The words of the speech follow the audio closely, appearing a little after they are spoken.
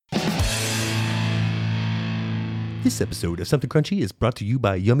This episode of Something Crunchy is brought to you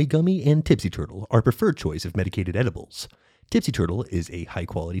by Yummy Gummy and Tipsy Turtle, our preferred choice of medicated edibles. Tipsy Turtle is a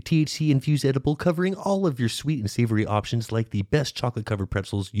high-quality THC-infused edible covering all of your sweet and savory options like the best chocolate-covered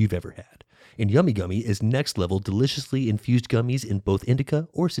pretzels you've ever had. And Yummy Gummy is next-level deliciously infused gummies in both indica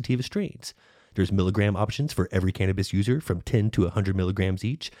or sativa strains. There's milligram options for every cannabis user from 10 to 100 milligrams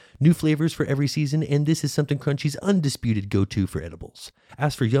each, new flavors for every season, and this is Something Crunchy's undisputed go-to for edibles.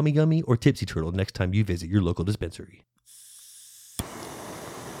 Ask for Yummy Gummy or Tipsy Turtle next time you visit your local dispensary.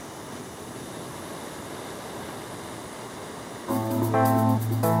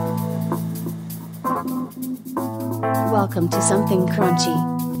 Welcome to Something Crunchy.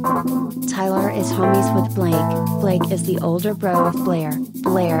 Tyler is homies with Blake. Blake is the older bro of Blair.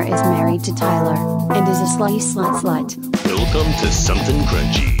 Blair is married to Tyler and is a slutty slut. Welcome to Something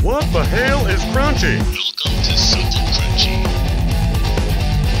Crunchy. What the hell is crunchy? Welcome to Something Crunchy.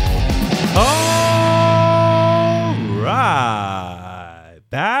 All right,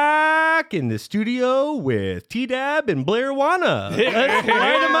 back in the studio with T-Dab and Blair Wana. Let's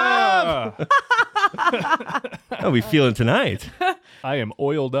light them up. How are we feeling tonight? I am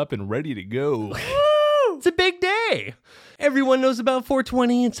oiled up and ready to go. It's a big day. Everyone knows about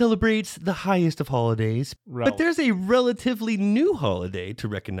 420 and celebrates the highest of holidays. But there's a relatively new holiday to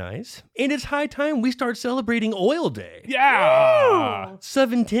recognize. And it's high time we start celebrating Oil Day. Yeah!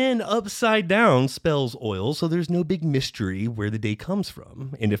 710 upside down spells oil, so there's no big mystery where the day comes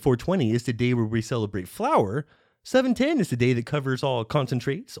from. And if 420 is the day where we celebrate flour, 710 is the day that covers all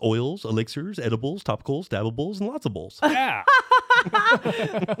concentrates, oils, elixirs, edibles, topicals, dabbables, and lots of bowls. Yeah!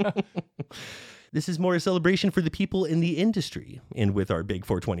 This is more a celebration for the people in the industry. And with our big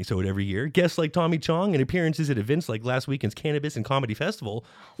 420 soda every year, guests like Tommy Chong and appearances at events like last weekend's Cannabis and Comedy Festival,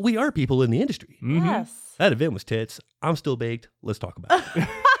 we are people in the industry. Yes. That event was tits. I'm still baked. Let's talk about it.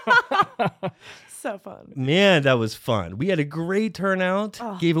 So fun. Man, that was fun. We had a great turnout,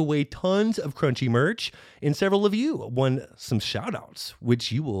 gave away tons of crunchy merch, and several of you won some shout outs, which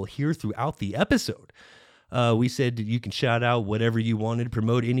you will hear throughout the episode. We said you can shout out whatever you wanted,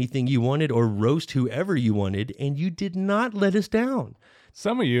 promote anything you wanted, or roast whoever you wanted, and you did not let us down.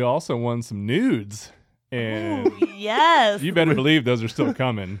 Some of you also won some nudes. And Yes. you better believe those are still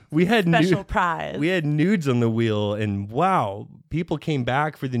coming. We had Special prize. We had nudes on the wheel, and wow, people came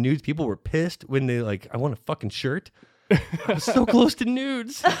back for the nudes. People were pissed when they I want a fucking shirt. I was so close to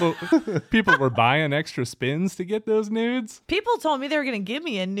nudes. People were buying extra spins to get those nudes. People told me they were going to give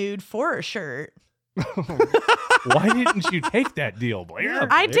me a nude for a shirt. Why didn't you take that deal, Blair?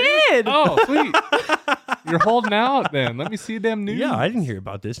 I did. Oh, sweet. You're holding out then. Let me see them nudes. Yeah, I didn't hear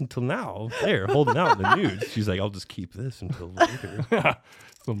about this until now. They're holding out the nudes. She's like, I'll just keep this until later.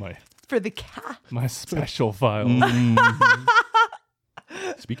 So For the cat. my special file.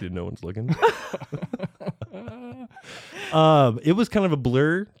 Speaking of no one's looking. It was kind of a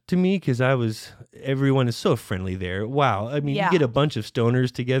blur to me because everyone is so friendly there. Wow. I mean, Yeah. you get a bunch of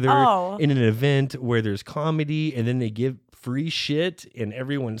stoners together in an event where there's comedy and then they give free shit and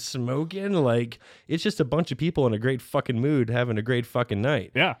everyone's smoking. It's just a bunch of people in a great fucking mood having a great fucking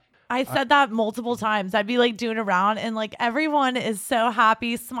night. Yeah. I said that multiple times. I'd be doing around and everyone is so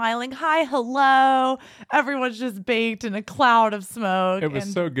happy, smiling. Hi, hello. Everyone's just baked in a cloud of smoke. It was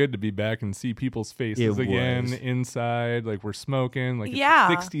so good to be back and see people's faces It again was. inside. We're smoking. It's Yeah.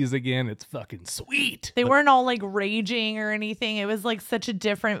 the 60s again. It's fucking sweet. They weren't all raging or anything. It was such a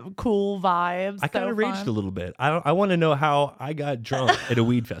different, cool vibe. I kind So of raged fun. a little bit. I want to know how I got drunk at a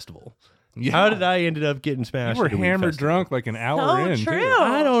weed festival. Yeah. How did I ended up getting smashed? You were at a weed hammered festival? drunk an hour in. true. Too.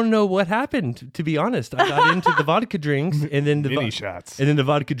 I don't know what happened, to be honest. I got into the vodka drinks, and then Mini shots. and then the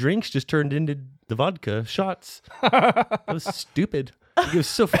vodka drinks just turned into the vodka shots. That was stupid. It was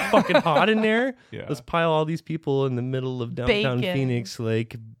so fucking hot in there. Yeah. Let's pile all these people in the middle of downtown Bacon. Phoenix,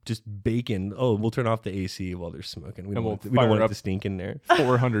 just bacon. Oh, we'll turn off the AC while they're smoking. We And don't we'll want fire it up to stink in there.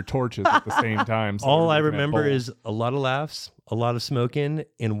 400 torches at the same time. So All I everybody's in that remember bowl. is a lot of laughs, a lot of smoking,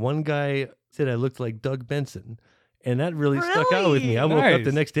 and one guy said I looked like Doug Benson. And that really stuck out with me. I woke up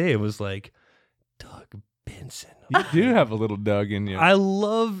the Nice. next day and was like, Doug Benson. You do have a little Doug in you. I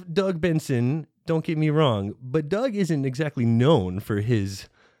love Doug Benson, don't get me wrong, but Doug isn't exactly known for his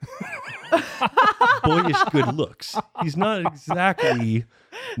boyish good looks. He's not exactly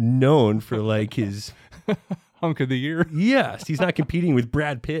known for his... Hunk of the year. Yes, he's not competing with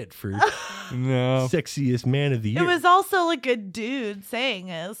Brad Pitt for No. sexiest man of the year. It was also a good dude saying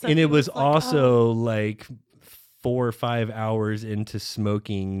it. So and he it was like, also 4 or 5 hours into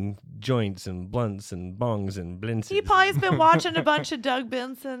smoking joints and blunts and bongs and blintzes. He probably's been watching a bunch of Doug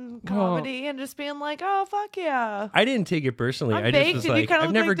Benson comedy and just being like, "Oh fuck yeah." I didn't take it personally. I'm I just baked was and you like, kinda I've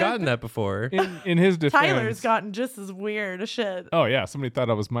look never like Doug gotten that before. In his defense, Tyler's gotten just as weird as shit. Oh yeah, somebody thought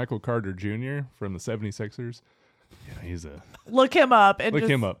I was Michael Carter Jr. from the 76ers. Yeah, he's a Look him up and Look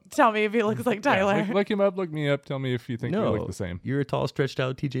just him up. tell me if he looks like Tyler. Yeah, look him up, look me up. Tell me if you think we No, look the same. you're a tall, stretched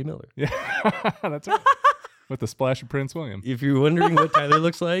out TJ Miller. Yeah, that's right. With a splash of Prince William. If you're wondering what Tyler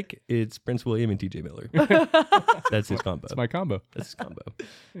looks like, it's Prince William and TJ Miller. That's his combo. That's my combo. That's his combo.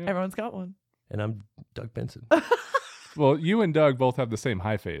 Everyone's got one. And I'm Doug Benson. Well, you and Doug both have the same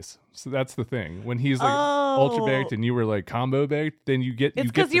high face, so that's the thing. When he's like ultra baked and you were like combo baked, then you get It's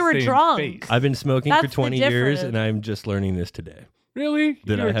you get 'cause the you were same drunk. face. I've been smoking That's for the 20 years, difference. and I'm just learning this today. Really?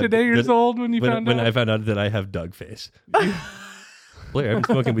 That You I were have- today years that- old when you found when out? I found out that I have Doug face. Blair, I've been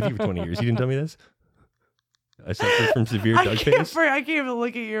smoking with you for 20 years. You didn't tell me this? I suffer from severe Doug face. I can't even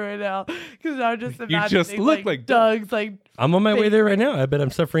look at you right now because I'm just imagining just look like Doug. Doug's like. I'm on my way Face. there right now. I bet I'm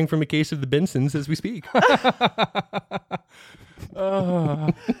suffering from a case of the Bensons as we speak.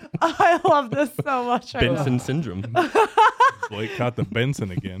 I love this so much. Right Benson syndrome. Blake caught the Benson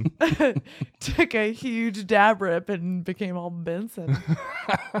again. now. Took a huge dab rip and became all Benson.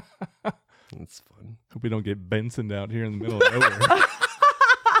 It's fun. Hope we don't get Benson out here in the middle of nowhere.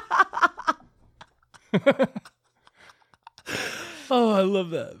 Oh, I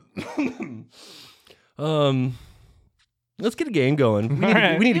love that. Let's get a game going. We need,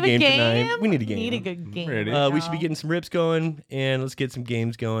 Alright. we need a You have game tonight. We need a game. Need a good game. Ready. We should be getting some rips going, and let's get some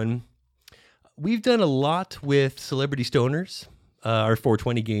games going. We've done a lot with celebrity stoners. Our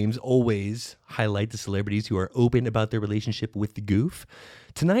 420 games always highlight the celebrities who are open about their relationship with the goof.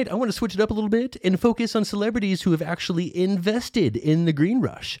 Tonight, I want to switch it up a little bit and focus on celebrities who have actually invested in the green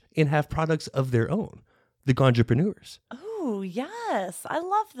rush and have products of their own, the ganjapreneurs. Oh, yes. I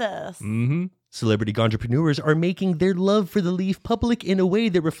love this. Mm-hmm. Celebrity ganjapreneurs are making their love for the leaf public in a way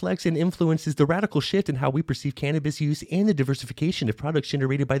that reflects and influences the radical shift in how we perceive cannabis use and the diversification of products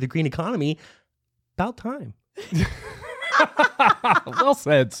generated by the green economy. About time. Well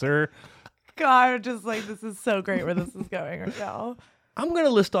said, sir. God, I'm just like, this is so great where this is going right now. I'm going to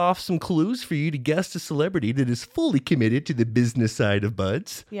list off some clues for you to guess the celebrity that is fully committed to the business side of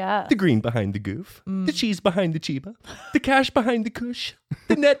buds. Yeah. The green behind the goof, the cheese behind the chiba, the cash behind the kush,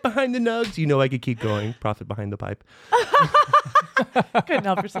 the net behind the nugs. You know I could keep going. Profit behind the pipe. Couldn't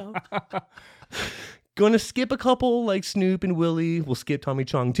help yourself. Going to skip a couple like Snoop and Willie. We'll skip Tommy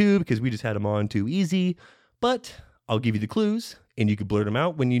Chong too because we just had them on too easy. But I'll give you the clues and you can blurt them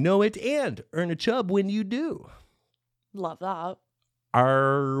out when you know it and earn a chub when you do. Love that.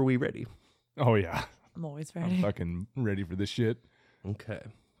 Are we ready? Oh yeah. I'm always I'm ready. fucking ready for this shit. Okay.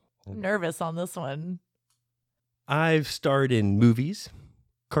 I'm nervous on this one. I've starred in movies,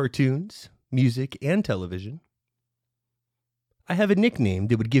 cartoons, music, and television. I have a nickname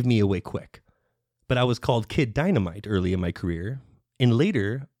that would give me away quick, but I was called Kid Dynamite early in my career, and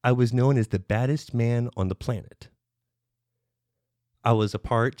later I was known as the baddest man on the planet. I was a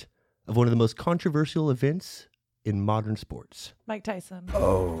part of one of the most controversial events in modern sports. Mike Tyson.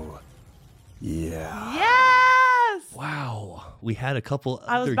 Oh, yeah. Yes! Wow. We had a couple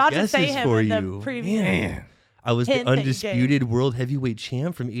I was other about to guesses say him for in the you. preview. Man. I was Hint the that you undisputed world heavyweight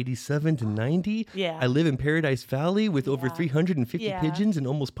champ from 87 to 90. Yeah. I live in Paradise Valley with over Yeah. 350 Yeah. pigeons and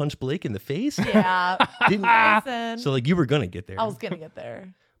almost punched Blake in the face. Yeah. Didn't, Tyson. so like you were going to get there. I was going to get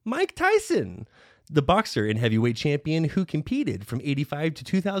there. Mike Tyson, the boxer and heavyweight champion who competed from 85 to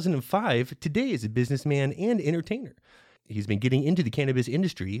 2005, today is a businessman and entertainer. He's been getting into the cannabis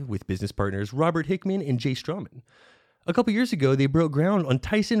industry with business partners Robert Hickman and Jay Strawman. A couple years ago, they broke ground on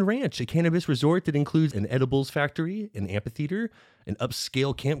Tyson Ranch, a cannabis resort that includes an edibles factory, an amphitheater, an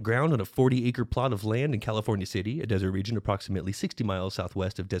upscale campground on a 40-acre plot of land in California City, a desert region approximately 60 miles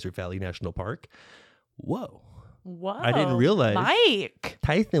southwest of Desert Valley National Park. Whoa. Whoa. I didn't realize. Mike.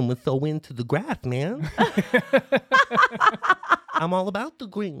 Tyson was so into the grass, man. I'm all about the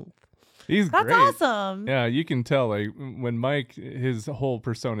green. He's That's great. awesome. Yeah, you can tell like when Mike, his whole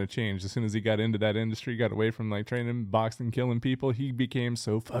persona changed as soon as he got into that industry, got away from like training, boxing, killing people. He became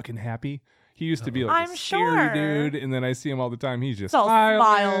so fucking happy. He used to be like I'm a scary sure. dude, and then I see him all the time. He's just It's all smiling,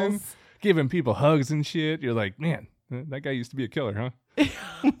 smiles. giving people hugs and shit. You're like, man, that guy used to be a killer, huh?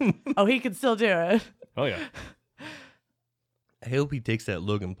 Oh, he can still do it. Oh yeah, I hope he takes that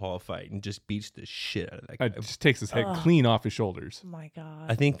Logan Paul fight and just beats the shit out of that guy. it just takes his head Ugh. clean off his shoulders. Oh my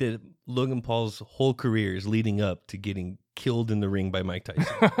God. I think that Logan Paul's whole career is leading up to getting killed in the ring by Mike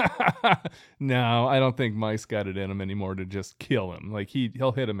Tyson. No, I don't think Mike's got it in him anymore to just kill him. Like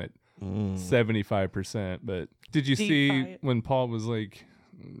he'll hit him at Mm. 75%. But did you Deep see fight. when Paul was like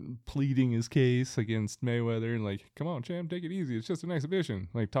pleading his case against Mayweather and like, come on, champ, take it easy. It's just an exhibition.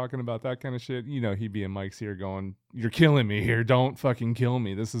 Like talking about that kind of shit. You know, he'd be in Mike's ear going, you're killing me here. Don't fucking kill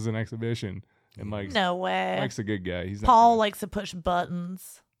me. This is an exhibition. And Mike's No way. Mike's a good guy. He's not Paul gonna- likes to push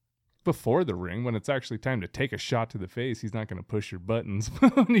buttons. before the ring, when it's actually time to take a shot to the face, he's not going to push your buttons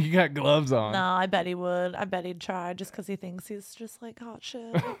when you got gloves on. No, I bet he would. I bet he'd try just because he thinks he's just like hot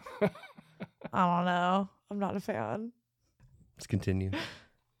shit. I don't know. I'm not a fan. Let's continue.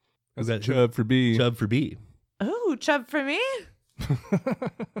 That's that- Chubb for B. Chub for B. Ooh, Chubb for me.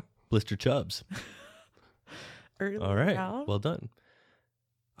 Blister Chubs. Early All right. round. Well done.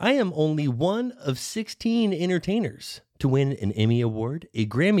 I am only one of 16 entertainers to win an Emmy Award, a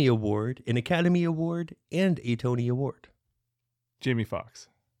Grammy Award, an Academy Award, and a Tony Award. Jamie Foxx.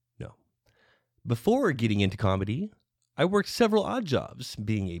 No. Before getting into comedy, I worked several odd jobs,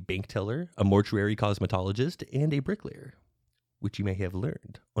 being a bank teller, a mortuary cosmetologist, and a bricklayer, which you may have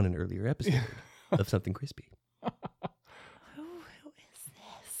learned on an earlier episode of Something Crispy. Who is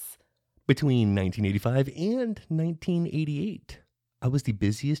this? Between 1985 and 1988, I was the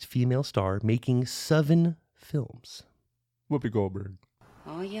busiest female star making 7 films. Whoopi Goldberg.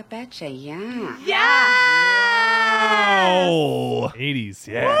 Oh, you betcha, yeah. Oh! 80s,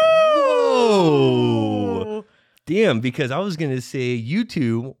 yeah. Whoa! Damn, because I was going to say you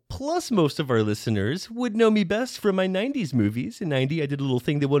two, plus most of our listeners, would know me best from my 90s movies. In 90, I did a little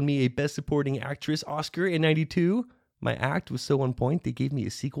thing that won me a Best Supporting Actress Oscar. In 92, my act was so on point, they gave me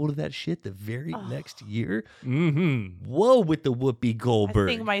a sequel to that shit the very next year. Mm-hmm. Whoa, with the Whoopi Goldberg.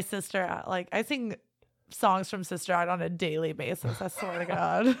 I sing my sister, like, I sing songs from Sister Act on a daily basis. I swear to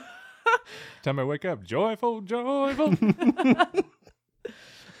God. Time I wake up, joyful, joyful.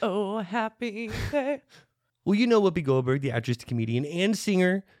 Oh, happy day. Well, you know Whoopi Goldberg, the actress, comedian, and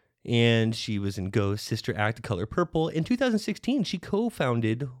singer, and she was in Ghost, Sister Act, The Color Purple. In 2016, she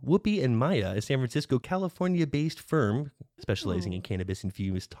co-founded Whoopi and Maya, a San Francisco, California-based firm specializing in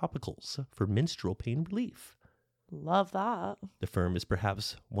cannabis-infused topicals for menstrual pain relief. Love that. The firm is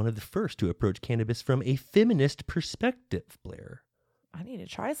perhaps one of the first to approach cannabis from a feminist perspective, Blair. I need to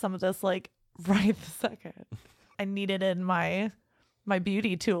try some of this, like, right this second. I need it in my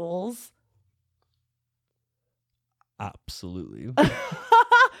beauty tools. Absolutely.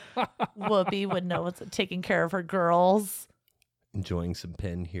 Whoopi would know what's taking care of her girls. Enjoying some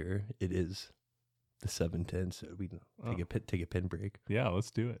pen here. It is the 7:10, so we can take a pen break. Yeah, let's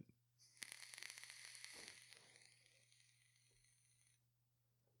do it.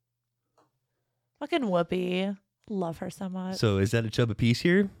 Fucking Whoopi. Love her so much. So is that a chub apiece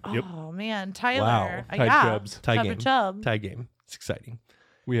here? Yep. Oh, man. Tyler. Wow. Tie yeah. Chubbs. Tie Chubba game. Chubb. Tie game. It's exciting.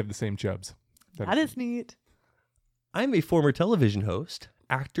 We have the same Chubbs. That is neat. I'm a former television host,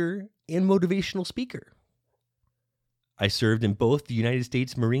 actor, and motivational speaker. I served in both the United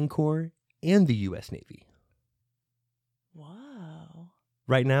States Marine Corps and the U.S. Navy. Whoa.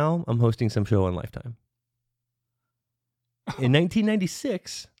 Right now, I'm hosting some show on Lifetime. In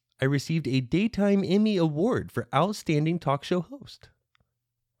 1996, I received a Daytime Emmy Award for Outstanding Talk Show Host.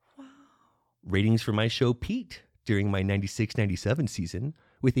 Wow. Ratings for my show peaked during my 96-97 season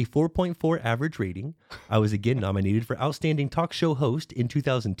with a 4.4 average rating. I was again nominated for Outstanding Talk Show Host in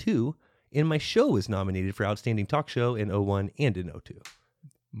 2002, and my show was nominated for Outstanding Talk Show in 01 and in 02.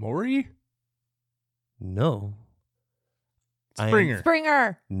 Maury? No. Springer.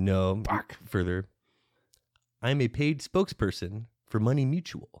 Springer. No. Fuck. Further. I'm a paid spokesperson for Money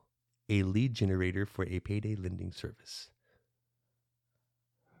Mutual, a lead generator for a payday lending service.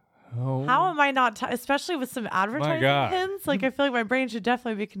 Oh. How am I not, especially with some advertising God. hints? Like, I feel like my brain should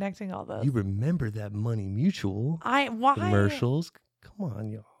definitely be connecting all this. You remember that Money Mutual Why? commercials? Come on,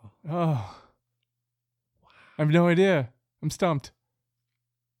 y'all. Oh. I have no idea. I'm stumped.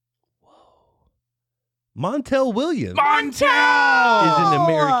 Montel Williams Montel! is an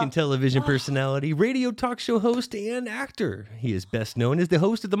American television personality, radio talk show host, and actor. He is best known as the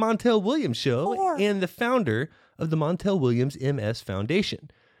host of The Montel Williams Show and the founder of the Montel Williams MS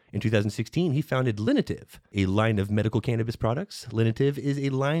Foundation. In 2016, he founded Lenitive, a line of medical cannabis products. Lenitive is a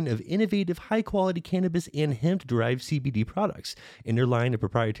line of innovative, high-quality cannabis and hemp-derived CBD products. And their line of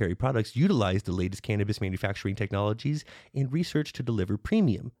proprietary products utilize the latest cannabis manufacturing technologies and research to deliver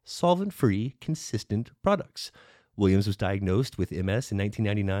premium, solvent-free, consistent products. Williams was diagnosed with MS in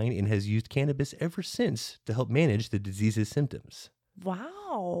 1999 and has used cannabis ever since to help manage the disease's symptoms.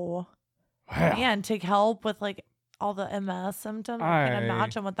 Wow. Wow. Man, to help with like all the MS symptoms. I can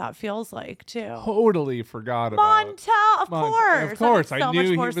imagine what that feels like too. Totally forgot about Montel, of course. Of course. That makes so I knew much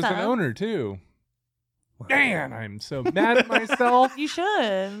he more was an sense. owner too. Man, I'm so mad at myself. You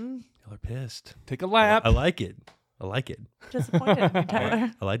should. Y'all are pissed. Take a lap. I like it. I like it. Disappointed in you,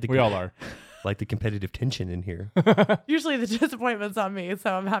 Tyler. I like the We all are. I like the competitive tension in here. Usually the disappointment's on me,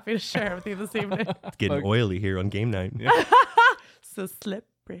 so I'm happy to share it with you this evening. It's getting oily here on game night. So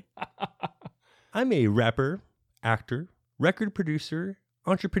slippery. I'm a rapper, actor, record producer,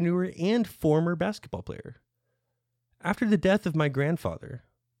 entrepreneur, and former basketball player. After the death of my grandfather,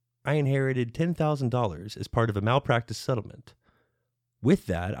 I inherited $10,000 as part of a malpractice settlement. With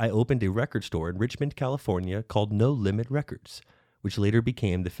that, I opened a record store in Richmond, California called No Limit Records, which later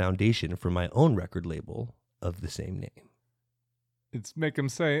became the foundation for my own record label of the same name. It's make him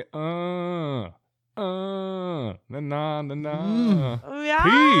say, na na na na. Yeah.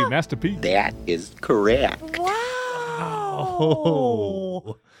 P, Master P. That is correct. Wow.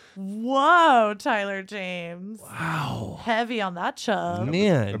 Oh. Whoa, Tyler James. Wow. Heavy on that chub.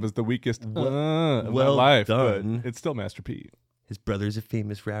 Man. That was the weakest of well my life, done. but it's still Master P. His brother's a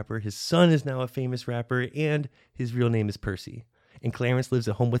famous rapper. His son is now a famous rapper, and his real name is Percy. And Clarence lives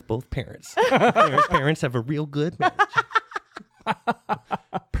at home with both parents. Clarence's parents have a real good marriage.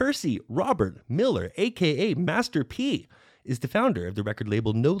 Percy Robert Miller, a.k.a. Master P, is the founder of the record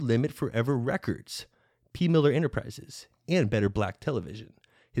label No Limit Forever Records, P. Miller Enterprises, and Better Black Television.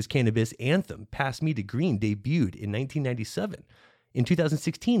 His cannabis anthem, Pass Me to Green, debuted in 1997. In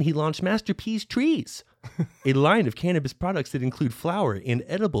 2016, he launched Master P's Trees, a line of cannabis products that include flower and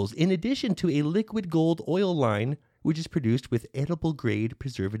edibles, in addition to a liquid gold oil line, which is produced with edible-grade,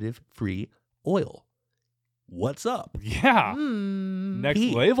 preservative-free oil. What's up? Yeah. Hmm. Next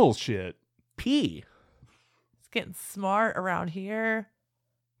P. level shit. P. It's getting smart around here.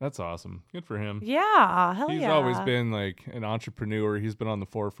 That's awesome. Good for him. Yeah. Hell He's yeah. always been like an entrepreneur. He's been on the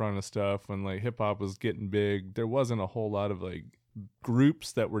forefront of stuff when like hip hop was getting big. There wasn't a whole lot of like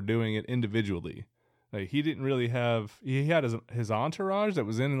groups that were doing it individually. Like he didn't really have, he had his entourage that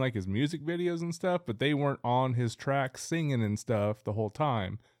was in like his music videos and stuff, but they weren't on his tracks singing and stuff the whole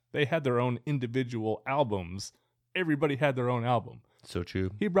time. They had their own individual albums. Everybody had their own album. So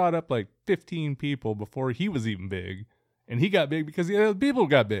true. He brought up like 15 people before he was even big. And he got big because the other people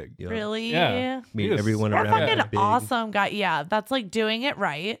got big. Yeah. Really? Yeah. I mean, Yes. everyone That around him fucking is big. awesome guy. Yeah, that's like doing it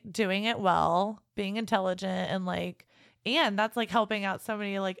right, doing it well, being intelligent, and like, and that's like helping out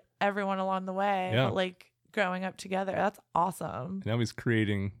somebody, like everyone along the way, Yeah. but like growing up together. That's awesome. Now he's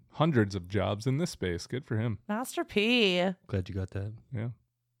creating hundreds of jobs in this space. Good for him. Master P. Glad you got that. Yeah,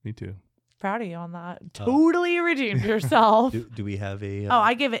 me too. Proud of you on that. Totally redeemed yourself. Do we have a... Oh,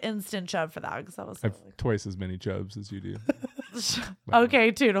 I give it instant chub for that because that was I have twice as many chubs as you do.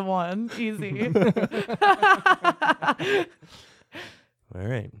 okay, 2-1. Easy. All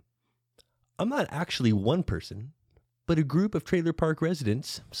right. I'm not actually one person, but a group of trailer park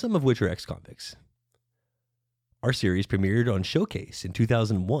residents, some of which are ex-convicts. Our series premiered on Showcase in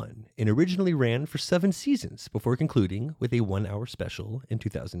 2001 and originally ran for 7 seasons before concluding with a 1-hour special in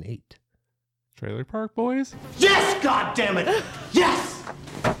 2008. Trailer Park Boys? Yes, goddammit! Yes!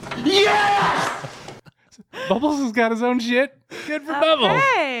 Yes! Bubbles has got his own shit. Good for Bubbles.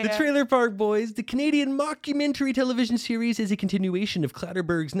 Okay. The Trailer Park Boys, the Canadian mockumentary television series, is a continuation of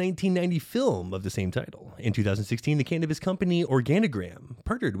Clatterberg's 1990 film of the same title. In 2016, the cannabis company Organigram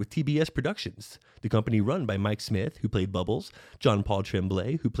partnered with TBS Productions, the company run by Mike Smith, who played Bubbles, John Paul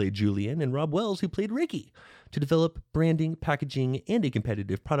Tremblay, who played Julian, and Rob Wells, who played Ricky, to develop branding, packaging, and a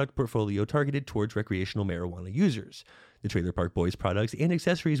competitive product portfolio targeted towards recreational marijuana users. The Trailer Park Boys products and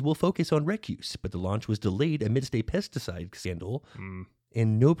accessories will focus on rec use, but the launch was delayed amidst a pesticide scandal,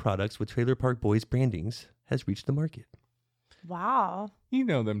 and no products with Trailer Park Boys brandings has reached the market. Wow. You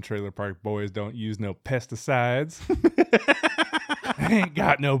know them Trailer Park Boys don't use no pesticides. They ain't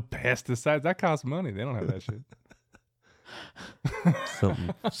got no pesticides. That costs money. They don't have that shit.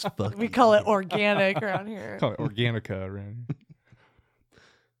 Something fucking We call it organic around here. Call it Organica around here.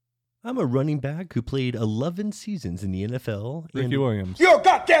 I'm a running back who played 11 seasons in the NFL. Ricky Williams. You're a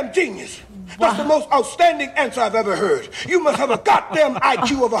goddamn genius. That's the most outstanding answer I've ever heard. You must have a goddamn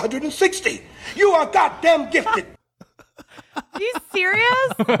IQ of 160. You are goddamn gifted. Are you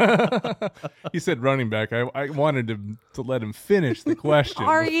serious? He said running back. I wanted to let him finish the question.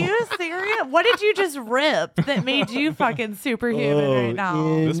 Are you serious? What did you just rip that made you fucking superhuman right now?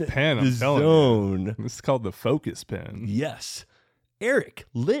 in This pen, I'm the telling zone. you. This is called the Focus Pen. Yes. Eric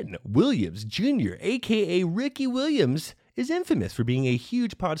Lynn Williams Jr., a.k.a. Ricky Williams, is infamous for being a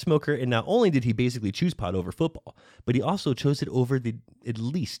huge pot smoker, and not only did he basically choose pot over football, but he also chose it over the at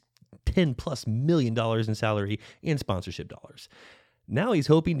least $10+ million in salary and sponsorship dollars. Now he's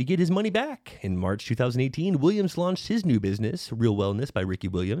hoping to get his money back. In March 2018, Williams launched his new business, Real Wellness by Ricky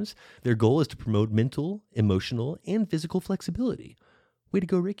Williams. Their goal is to promote mental, emotional, and physical flexibility. Way to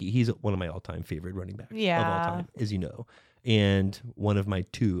go, Ricky. He's one of my all-time favorite running backs of all Yeah. time, as you know. And one of my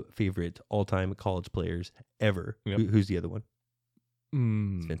 2 favorite all-time college players ever. Yep. Who's the other one? It's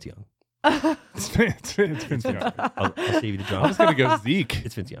Mm. Vince Young. It's Vince Young. I'll save you the I drama. was gonna go Zeke.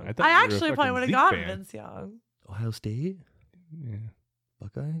 It's Vince Young. thought I you were a actually probably fucking would have Zeke gotten fan. Vince Young. Ohio State? Yeah.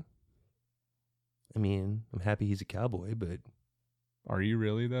 Buckeye? I mean, I'm happy he's a Cowboy, but Are you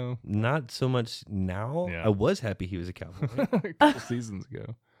really though? not so much now. Yeah. I was happy he was a Cowboy. A couple seasons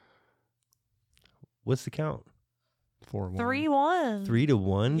ago. What's the count? 4-1. 3-1.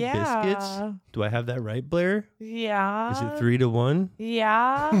 3-1 Yeah. biscuits? Do I have that right, Blair? Yeah. Is it 3-1?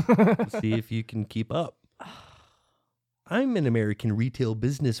 Yeah. Let's see if you can keep up. I'm an American retail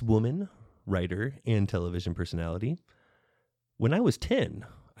businesswoman, writer, and television personality. When I was 10,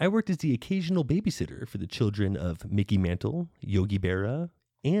 I worked as the occasional babysitter for the children of Mickey Mantle, Yogi Berra,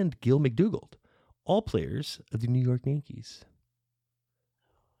 and Gil McDougald, all players of the New York Yankees.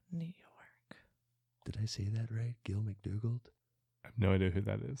 New York. Did I say that right? Gil McDougald? I have no idea who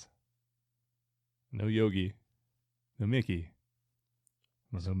that is. No Yogi. No Mickey.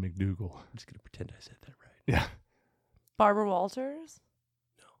 No McDougal. I'm just going to pretend I said that right. Yeah. Barbara Walters.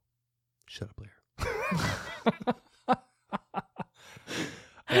 Shut up, Blair.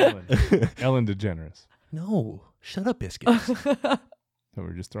 Ellen DeGeneres. No, shut up, biscuits. So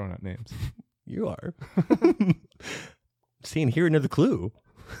we're just throwing out names. You are. Seeing here another clue.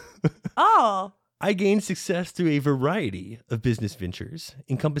 Oh. I gained success through a variety of business ventures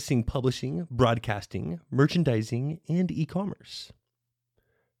encompassing publishing, broadcasting, merchandising, and e-commerce.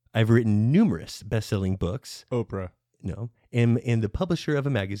 I've written numerous best-selling books, Oprah. am the publisher of a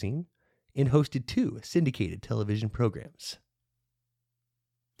magazine, and hosted 2 syndicated television programs.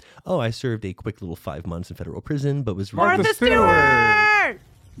 Oh, I served a quick little 5 months in federal prison, but was Martha Martha Stewart. Stewart.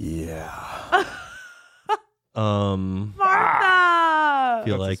 yeah. Martha.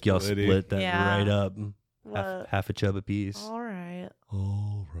 Feel That's a like y'all splitty. split that Yeah. right up, What? half a chub apiece. All right.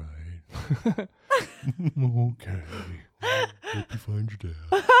 All right. Okay. Hope you find your dad.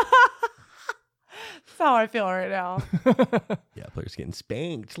 That's how I feel right now. Yeah, players getting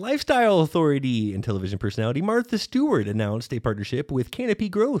spanked. Lifestyle authority and television personality Martha Stewart announced a partnership with Canopy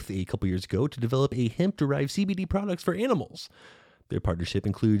Growth a couple years ago to develop a hemp-derived CBD products for animals. Their partnership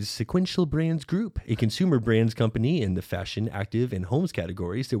includes Sequential Brands Group, a consumer brands company in the fashion, active, and homes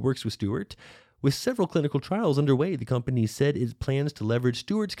categories that works with Stewart. With several clinical trials underway, the company said it plans to leverage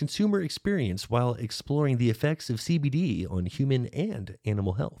Stewart's consumer experience while exploring the effects of CBD on human and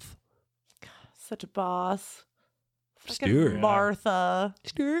animal health. Such a boss. Fucking Stewart. Martha.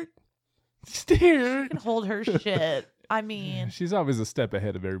 Stewart? She can hold her shit. I mean, She's always a step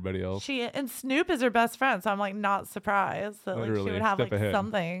ahead of everybody else. and Snoop is her best friend, so I'm like not surprised that like she Literally would a have step like ahead.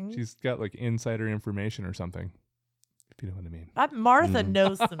 something. She's got like insider information or something. If you know what I mean. Martha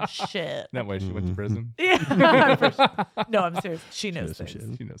knows some shit. That way she went to prison. Yeah. For sure. No, I'm serious. She knows some things.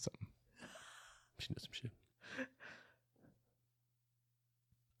 shit. She knows something. She knows some shit.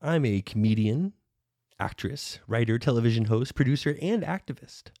 I'm a comedian, actress, writer, television host, producer, and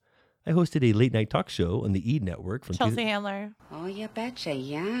activist. I hosted a late night talk show on the E! Network from Chelsea Handler. Oh, you betcha,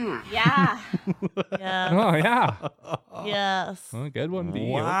 yeah. Yeah. Yes. Oh yeah. Yes. Well, good one. D.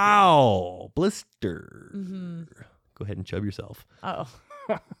 Wow, blister. Mm-hmm. Go ahead and chub yourself. Oh.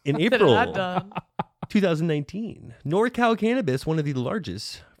 In Consider April that done. 2019, NorCal Cannabis, one of the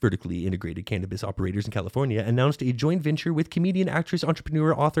largest vertically integrated cannabis operators in California, announced a joint venture with comedian, actress,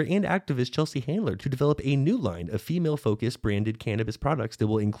 entrepreneur, author, and activist Chelsea Handler to develop a new line of female-focused branded cannabis products that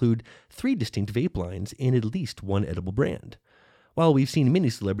will include 3 distinct vape lines and at least 1 edible brand. While we've seen many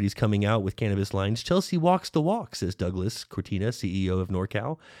celebrities coming out with cannabis lines, Chelsea walks the walk, says Douglas Cortina, CEO of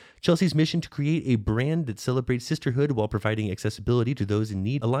NorCal. Chelsea's mission to create a brand that celebrates sisterhood while providing accessibility to those in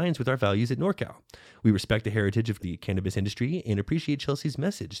need aligns with our values at NorCal. We respect the heritage of the cannabis industry and appreciate Chelsea's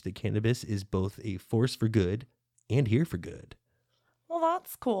message that cannabis is both a force for good and here for good. Well,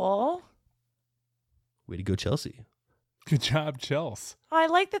 that's cool. Way to go, Chelsea. Good job, Chels. I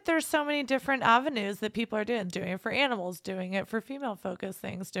like that there's so many different avenues that people are doing it for animals, doing it for female focused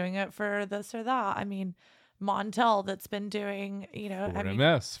things, doing it for this or that. I mean, Montel that's been doing, For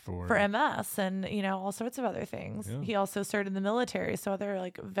MS. for MS and, all sorts of other things. Yeah. He also served in the military. So other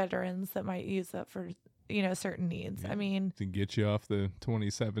like veterans that might use that for, certain needs. Yeah. I mean, To get you off the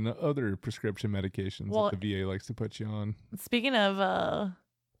 27 other prescription medications Well, that the VA likes to put you on. speaking of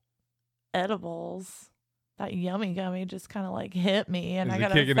edibles, that yummy gummy just kind of like hit me. And Is I it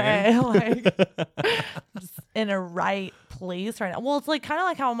gotta kicking say, in? like, just in a right place right now. Well, it's like kind of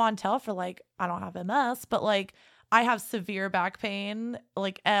like how Montel for like, I don't have MS, but like I have severe back pain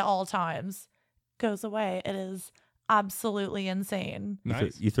like at all times. Goes away. It is absolutely insane.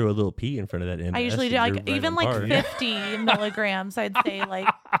 Nice. You throw a little pee in front of that MS. I usually do and like you're right even on like par. 50 milligrams. I'd say like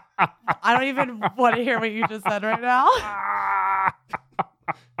I don't even want to hear what you just said right now.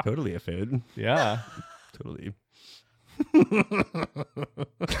 Totally a food. Yeah. Totally.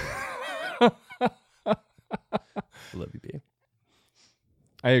 Love you, babe.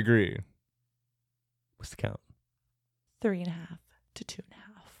 I agree. What's the count? 3.5 to 2.5.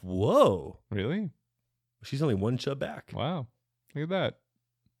 Whoa. Really? She's only one chub back. Wow. Look at that.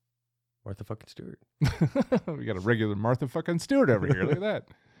 Martha fucking Stewart. We got a regular Martha fucking Stewart over here. Look at that.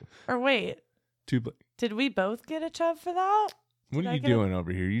 Or wait, did we both get a chub for that? What Did are I you get a- doing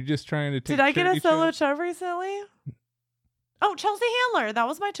over here? You just trying to take Did I get a charity solo chubs? chub recently? Oh, Chelsea Handler. That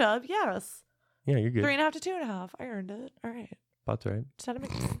was my chub. Yes. Yeah, you're good. 3.5 to 2.5. I earned it. All right. Pot's right. Just had to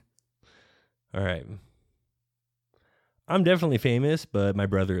make All right. I'm definitely famous, but my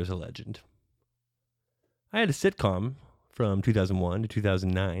brother is a legend. I had a sitcom from 2001 to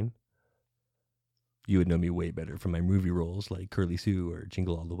 2009. You would know me way better from my movie roles like Curly Sue or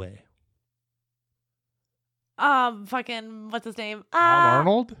Jingle All the Way. fucking what's his name?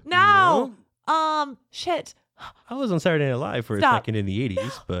 Arnold? No. Shit. I was on Saturday Night Live for a Stop. second in the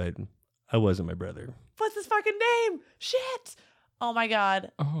 80s, but I wasn't my brother. What's his fucking name? Shit. Oh my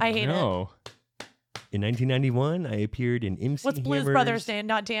god. Oh, I hate it. no. In 1991, I appeared in MC What's Blues Hammer's Brothers' name?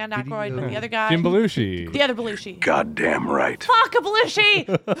 Not Dan Aykroyd, but the other guy. Jim Belushi. The other Belushi. Goddamn right. Fuck a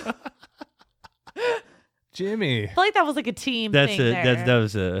Belushi. Jimmy. I feel like that was like a team That's thing a there. that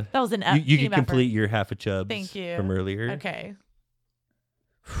was a That was an you team can complete your half a chubs Thank you. from earlier. effort. Okay.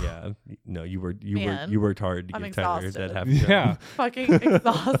 Yeah. No, you Man, worked hard to I'm give Tyler exhausted. that half a chub. Yeah. Fucking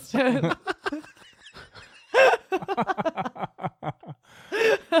exhausted.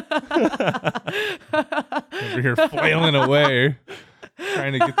 Over here flailing away,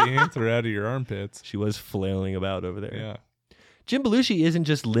 trying to get the answer out of your armpits. She was flailing about over there. Yeah. Jim Belushi isn't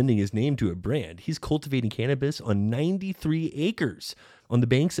just lending his name to a brand. He's cultivating cannabis on 93 acres on the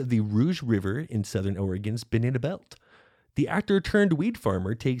banks of the Rouge River in southern Oregon's Banana Belt. The actor turned weed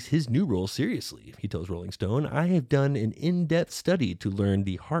farmer takes his new role seriously. He tells Rolling Stone, "I have done an in-depth study to learn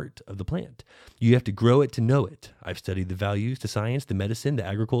the heart of the plant. You have to grow it to know it. I've studied the values, the science, the medicine, the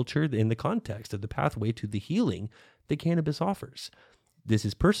agriculture, in the context of the pathway to the healing that cannabis offers. This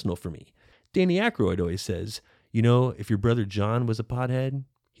is personal for me." Danny Aykroyd always says, "You know, if your brother John was a pothead,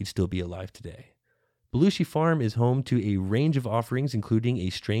 he'd still be alive today." Belushi Farm is home to a range of offerings, including a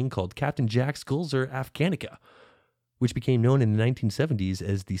strain called Captain Jack Skulls Afghanica, which became known in the 1970s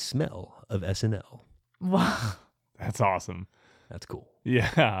as the smell of SNL. Wow. That's awesome. That's cool.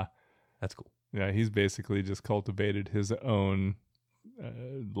 Yeah. That's cool. Yeah. He's basically just cultivated his own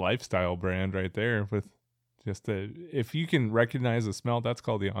lifestyle brand right there with just if you can recognize the smell, that's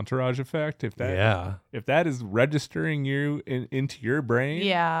called the entourage effect. If that is registering you into your brain,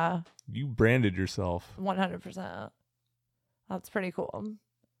 Yeah. you branded yourself. 100%. That's pretty cool.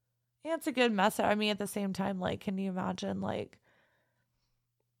 Yeah, it's a good message. I mean, at the same time, like, can you imagine, like,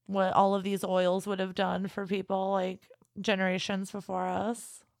 what all of these oils would have done for people, like, generations before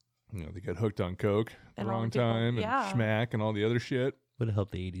us? You know, they got hooked on coke the And all wrong the people- time yeah. and schmack and all the other shit. Would have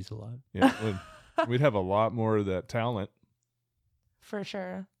helped the 80s a lot. Yeah, we'd have a lot more of that talent. For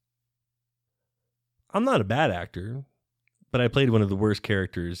sure. I'm not a bad actor, but I played one of the worst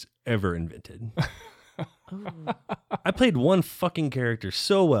characters ever invented. Ooh. I played one fucking character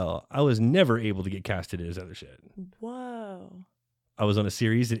so well, I was never able to get casted as other shit. Whoa. I was on a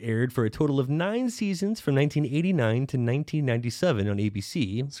series that aired for a total of 9 seasons from 1989 to 1997 on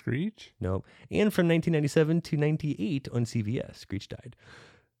ABC. Screech? No, and from 1997 to 98 on CBS. Screech died.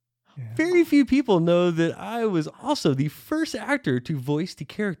 Yeah. Very few people know that I was also the first actor to voice the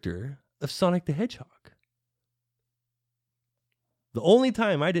character of Sonic the Hedgehog. The only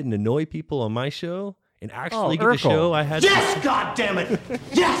time I didn't annoy people on my show and actually get the Urkel. show I had Yes, goddammit!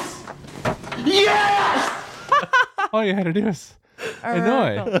 Yes! Yes! All you had to do is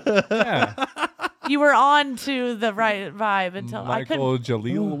annoy. Yeah. You were on to the right vibe until I couldn't. Michael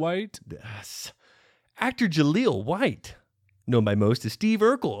Jaleel White. Yes. Actor Jaleel White, known by most as Steve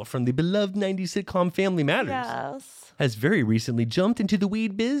Urkel from the beloved 90s sitcom Family Matters, Yes. has very recently jumped into the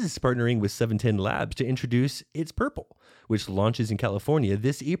weed biz, partnering with 710 Labs to introduce It's Purple, which launches in California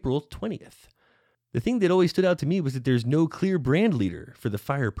this April 20th. The thing that always stood out to me was that there's no clear brand leader for the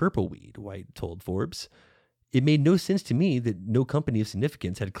fire purple weed, White told Forbes. It made no sense to me that no company of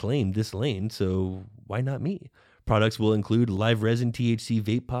significance had claimed this lane, so why not me? Products will include live resin THC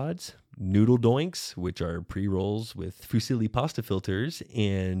vape pods, noodle doinks, which are pre-rolls with fusilli pasta filters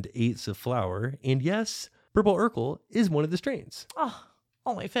and eighths of flour, and yes, Purple Urkel is one of the strains. Oh,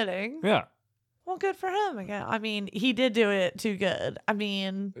 only fitting. Yeah. Well, good for him again. I mean, he did do it too good. I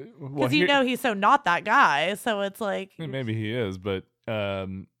mean, Well, because you know he's so not that guy. So it's like, maybe he is, but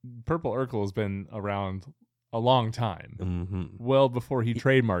Purple Urkel has been around a long time. Mm-hmm. Well before he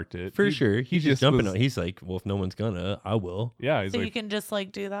trademarked it. For sure. He's just jumping was- on. He's like, well, if no one's gonna, I will. Yeah, he's so like, you can just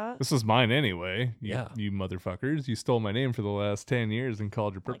like do that. this is mine anyway. Yeah. You motherfuckers. You stole my name for the last 10 years and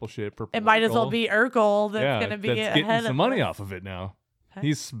called your purple shit Purple It might as well Urkel. be Urkel that's Yeah, going to be that's ahead getting of some money this. off of it now. Okay.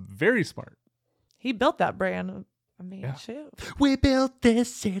 He's very smart. He built that brand. I mean, Yeah. shoot. We built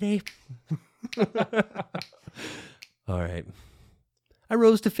this city. All right. I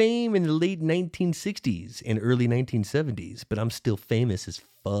rose to fame in the late 1960s and early 1970s, but I'm still famous as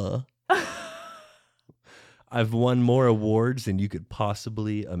fuck. I've won more awards than you could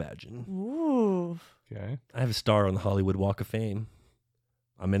possibly imagine. Ooh. Okay. I have a star on the Hollywood Walk of Fame.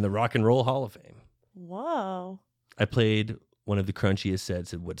 I'm in the Rock and Roll Hall of Fame. Whoa. I played one of the crunchiest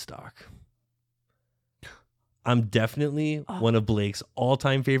sets at Woodstock. I'm definitely one of Blake's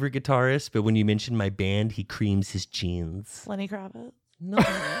all-time favorite guitarists, but when you mention my band, he creams his jeans. Lenny Kravitz. No.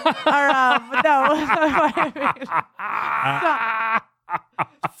 Or, no.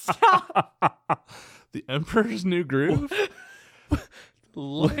 Stop. The Emperor's New Groove?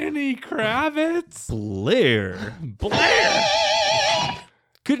 Lenny Kravitz? Blair.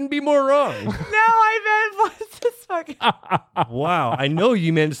 Couldn't be more wrong. No, I meant what's this fucking. Wow. I know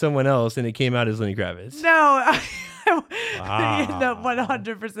you meant someone else and it came out as Lenny Kravitz. No, Wow. no,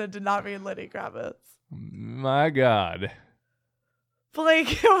 100% did not mean Lenny Kravitz. My God. Blake,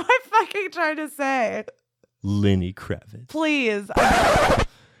 what am I fucking trying to say? Lenny Kravitz. Please.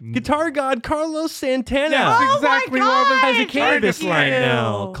 Guitar god Carlos Santana. That's exactly what I was God, has a thank cannabis you. line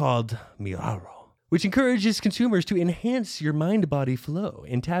now called Miraro, which encourages consumers to enhance your mind-body flow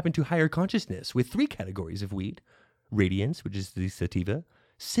and tap into higher consciousness with 3 categories of weed: radiance, which is the sativa;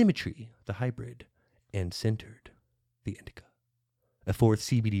 symmetry, the hybrid; and centered, the indica. A 4th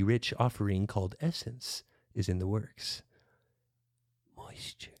CBD-rich offering called Essence is in the works.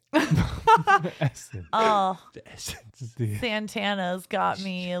 Moisture. Essence. Oh, The Essence. Santana's got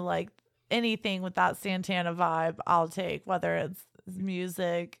me like anything with that Santana vibe, I'll take, whether it's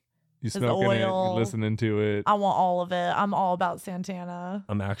music. You His smoking it, oil. you listening to it. I want all of it. I'm all about Santana.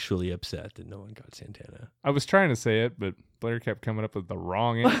 I'm actually upset that no one got Santana. I was trying to say it, but Blair kept coming up with the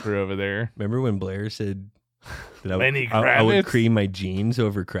wrong answer over there. Remember when Blair said that Lenny I would Kravitz? cream my jeans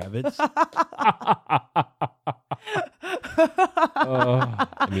over Kravitz?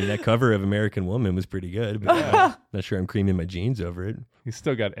 I mean, that cover of American Woman was pretty good, but I'm not sure I'm creaming my jeans over it. He's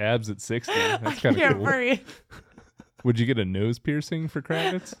still got abs at 60. That's kind of Can't cool. breathe. Would you get a nose piercing for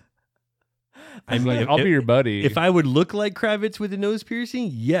Kravitz? I He's mean, like, I'll be your buddy. If I would look like Kravitz with a nose piercing,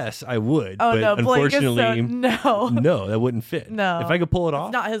 yes, I would. Oh, but no, Blake is so, unfortunately, no. no, that wouldn't fit. No. If I could pull it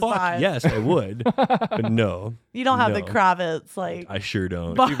off, not his fuck, vibe. yes, I would. But no, You don't have the No. Kravitz, like. I sure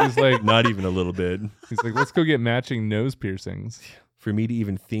don't. But- he was like, Not even a little bit. he's like, let's go get matching nose piercings. For me to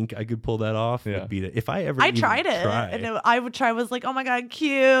even think I could pull that off Yeah. would be if I ever I even tried it, try. and I would try. Was like, oh my god,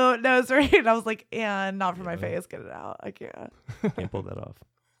 cute nose ring. And I was like, and not for my face. Get it out. I can't. Can't pull that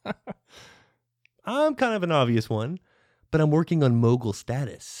off. I'm kind of an obvious one, but I'm working on mogul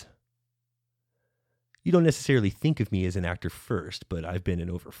status. You don't necessarily think of me as an actor first, but I've been in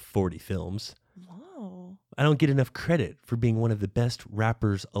over 40 films. Whoa. I don't get enough credit for being one of the best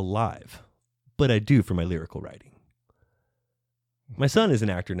rappers alive, but I do for my lyrical writing. My son is an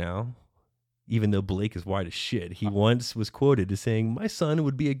actor now. Even though Blake is white as shit, he once was quoted as saying, "My son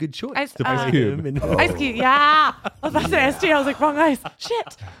would be a good choice Ice- to play Ice him." And Ice Cube. Yeah. I was about to say ST. I was like, wrong ice.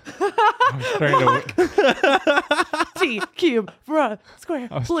 Shit. I was trying to, T cube. Bruh. Square.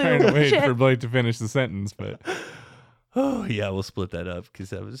 I was Blue. trying to wait Shit. for Blake to finish the sentence, but oh yeah, we'll split that up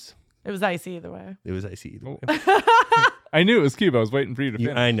because it was icy either way. icy. Either Oh. way. I knew it was Cube. I was waiting for you to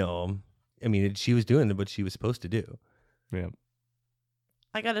finish. I know. I mean, she was doing what she was supposed to do. Yeah.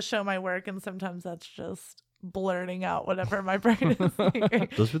 I got to show my work, and sometimes that's just blurting out whatever my brain is thinking.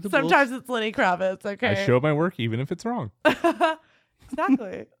 Those were the Sometimes it's Lenny Kravitz. Okay. I show my work even if it's wrong.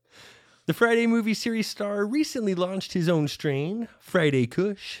 Exactly. The Friday movie series star recently launched his own strain, Friday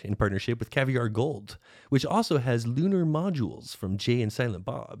Kush, in partnership with Caviar Gold, which also has lunar modules from Jay and Silent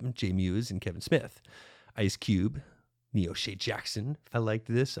Bob, Jay Muse and Kevin Smith, Ice Cube, Neo Shea Jackson. I liked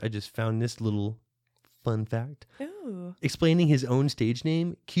this. I just found this little fun fact. Ooh. Explaining his own stage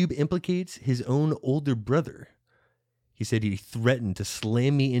name, Cube implicates his own older brother. He said he threatened to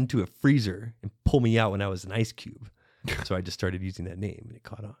slam me into a freezer and pull me out when I was an ice cube. So I just started using that name and it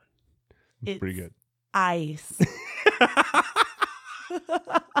caught on. It's Pretty good. ice.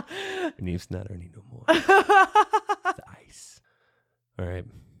 Her name's not Ernie no more. It's ice. All right.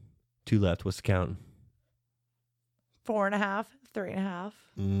 2 left. What's the count? 4.5, 3.5.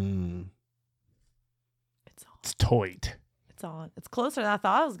 It's on. It's toit. It's on. It's closer than I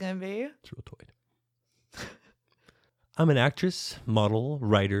thought it was going to be. It's real toy. I'm an actress, model,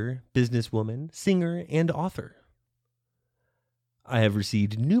 writer, businesswoman, singer, and author. I have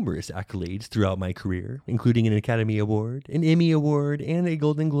received numerous accolades throughout my career, including an Academy Award, an Emmy Award, and a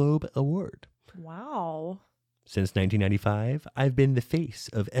Golden Globe Award. Wow. Since 1995, I've been the face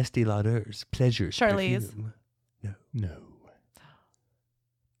of Estée Lauder's Pleasure Charlize. perfume. No.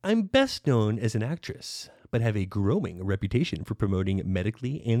 I'm best known as an actress, but have a growing reputation for promoting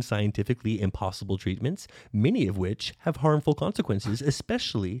medically and scientifically impossible treatments, many of which have harmful consequences,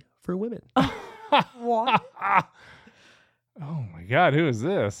 especially for women. What? Oh my God, who is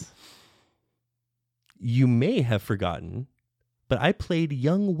this? You may have forgotten, but I played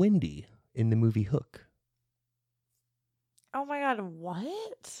young Wendy in the movie Hook. Oh my God,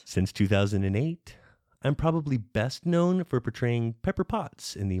 what? Since 2008, I'm probably best known for portraying Pepper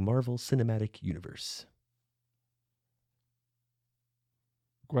Potts in the Marvel Cinematic Universe.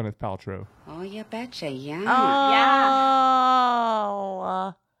 Gwyneth Paltrow. Oh, you betcha, yeah.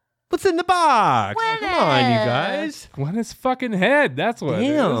 Oh. What's in the box? Gwyneth! Come on, you guys. Gwyneth's fucking head. That's what it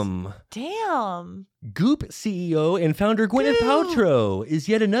is. Damn. Damn. Goop CEO and founder Gwyneth Goop. Paltrow is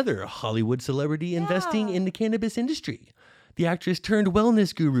yet another Hollywood celebrity investing Yeah. in the cannabis industry. The actress turned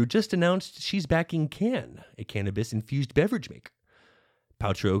wellness guru just announced she's backing Cann, a cannabis-infused beverage maker.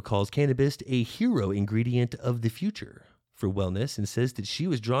 Paltrow calls cannabis a hero ingredient of the future for wellness and says that she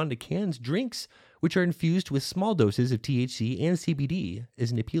was drawn to Cann's drinks, which are infused with small doses of THC and CBD,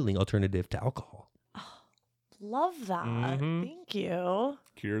 as an appealing alternative to alcohol. Love that. Mhm. Thank you.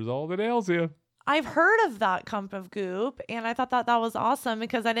 Cures all that ails you. I've heard of that Clump of Goop, and I thought that was awesome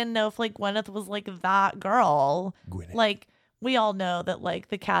because I didn't know if like Gwyneth was like that girl. Gwyneth. Like we all know that like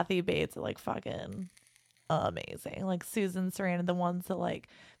the Kathy Bates are like fucking amazing. Like Susan Sarandon, the ones that like,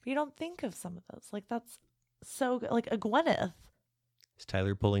 but you don't think of some of those. Like that's so good. Like a Gwyneth. Is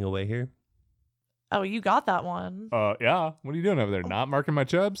Tyler pulling away here? Oh, you got that one. Yeah. What are you doing over there? Not marking my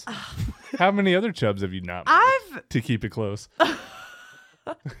chubs? How many other chubs have you not marked to keep it close?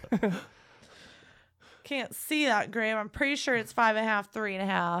 Can't see that, Graham. I'm pretty sure it's 5.5,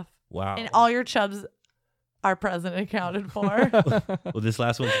 3.5. Wow. And all your chubs are present and accounted for. Well, this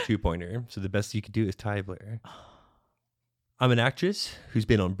last one's a 2-pointer, so the best you could do is tie, Blair. I'm an actress who's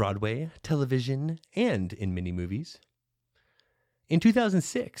been on Broadway, television, and in many movies. In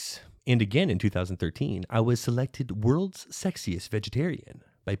 2006, and again in 2013, I was selected World's Sexiest Vegetarian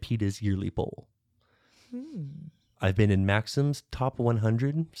by PETA's yearly poll. I've been in Maxim's Top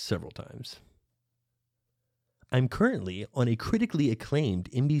 100 several times. I'm currently on a critically acclaimed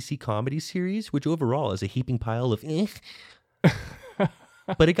NBC comedy series, which overall is a heaping pile of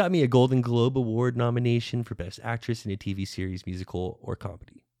but it got me a Golden Globe Award nomination for Best Actress in a TV series, musical, or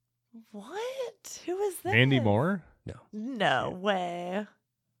comedy. What? Who is that? Mandy Moore? No. No way.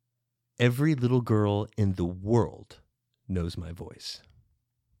 Every little girl in the world knows my voice.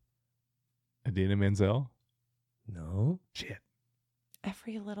 Idina Menzel? No. Shit.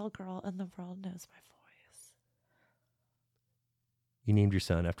 Every little girl in the world knows my voice. You named your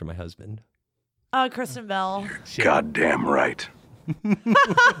son after my husband. Kristen Bell. Goddamn right.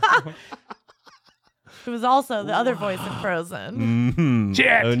 Who was also the other voice in Frozen. Mm-hmm.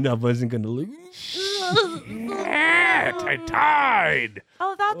 Shit. I wasn't going to lose. I tied.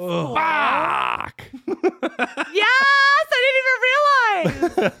 Oh, that's cool. Fuck. Yes! I didn't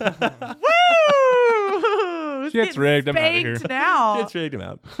even realize. Woo! Shit's rigged. I'm outta here. Spanked now. Let's rate him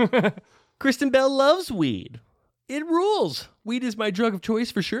out. Kristen Bell loves weed. It rules. Weed is my drug of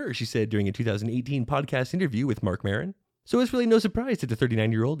choice for sure, she said during a 2018 podcast interview with Mark Maron. So it's really no surprise that the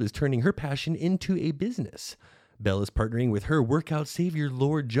 39-year-old is turning her passion into a business. Bell is partnering with her workout savior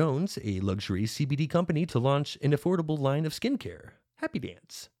Lord Jones, a luxury CBD company, to launch an affordable line of skincare. Happy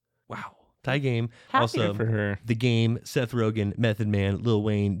Dance. Wow. Tie Game. Happy Also, for her. The Game, Seth Rogen, Method Man, Lil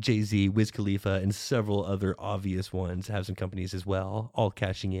Wayne, Jay-Z, Wiz Khalifa, and several other obvious ones have some companies as well, all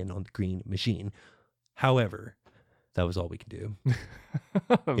cashing in on the green machine. However, that was all we could do.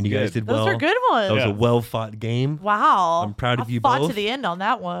 And you guys did well. Those were good ones. That was Yeah. a well-fought game. Wow. I'm proud of I you fought both. to the end on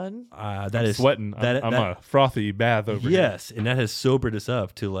that one. That is Sweating. I'm a frothy bath over here. yes, and that has sobered us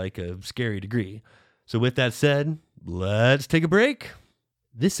up to like a scary degree. So with that said, let's take a break.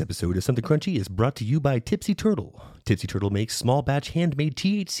 This episode of Something Crunchy is brought to you by Tipsy Turtle. Tipsy Turtle makes small batch handmade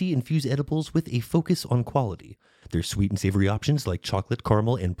THC-infused edibles with a focus on quality. There's sweet and savory options like chocolate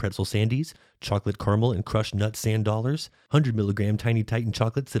caramel and pretzel sandies, chocolate caramel and crushed nut sand dollars, 100 milligram Tiny Titan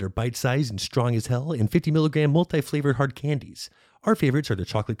chocolates that are bite-sized and strong as hell, and 50 milligram multi-flavored hard candies. Our favorites are the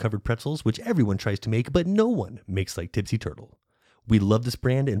chocolate-covered pretzels, which everyone tries to make, but no one makes like Tipsy Turtle. We love this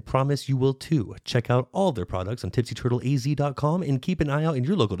brand and promise you will too. Check out all their products on tipsyturtleaz.com and keep an eye out in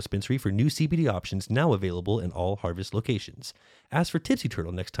your local dispensary for new CBD options now available in all Harvest locations. Ask for Tipsy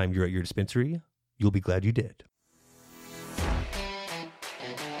Turtle next time you're at your dispensary. You'll be glad you did.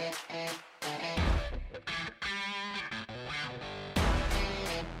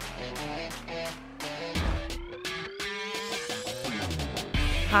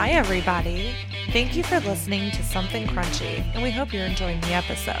 Hi, everybody. Thank you for listening to Something Crunchy, and we hope you're enjoying the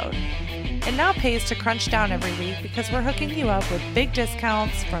episode. It now pays to crunch down every week because we're hooking you up with big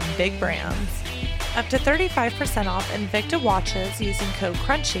discounts from big brands. Up to 35% off Invicta watches using code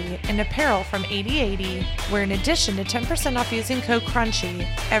CRUNCHY and apparel from 8080, where in addition to 10% off using code CRUNCHY,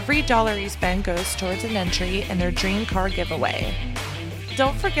 every dollar you spend goes towards an entry in their dream car giveaway.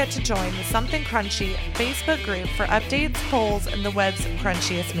 Don't forget to join the Something Crunchy Facebook group for updates, polls, and the web's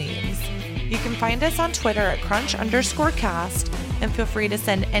crunchiest memes. You can find us on Twitter at crunch_cast, and feel free to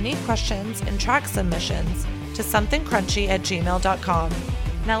send any questions and track submissions to somethingcrunchy@gmail.com.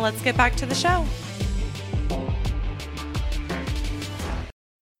 Now let's get back to the show.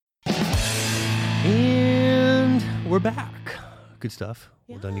 And we're back. Good stuff.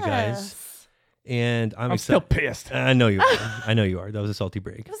 Well done, you guys. And I'm still pissed. I know you are. I know you are. That was a salty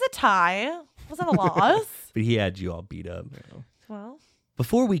break. It was a tie. It wasn't a loss. But he had you all beat up. Well,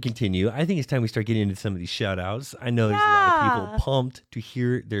 before we continue, I think it's time we start getting into some of these shout outs. I know there's a lot of people pumped to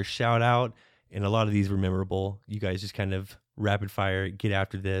hear their shout out, and a lot of these were memorable. You guys just kind of rapid fire, get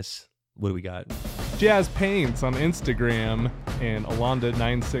after this. What do we got? Jazz Paints on Instagram and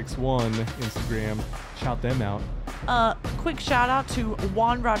Alonda961 Instagram. Shout them out. Quick shout out to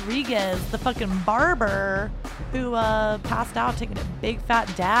Juan Rodriguez, the fucking barber, who passed out taking a big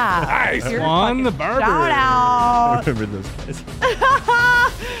fat dab. Nice, Juan the barber. Shout out. I remember those guys.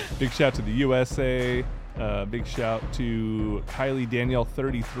 Big shout to the USA. Big shout to Kylie Danielle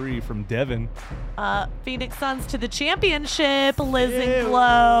 33 from Devon. Phoenix Suns to the championship, Liz and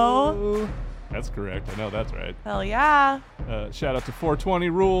Glow. That's correct. I know that's right. Hell yeah. Shout out to 420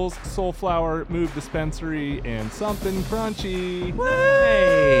 Rules, Soulflower, Move Dispensary, and Something Crunchy. Woo!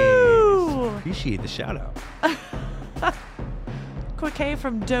 Nice. Appreciate the shout out. Quick hey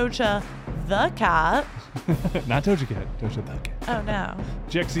from Doja the Cat. Not Doja Cat, Doja the Cat. Oh no.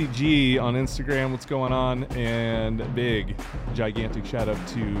 Jexy G on Instagram, what's going on? And big, gigantic shout out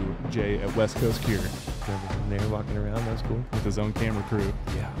to Jay at West Coast Cure. There walking around, that's cool. With his own camera crew.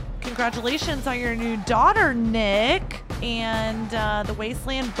 Yeah. Congratulations on your new daughter, Nick, and the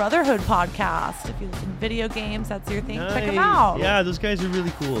Wasteland Brotherhood podcast. If you listen to video games, that's your thing. Check them out. Yeah, those guys are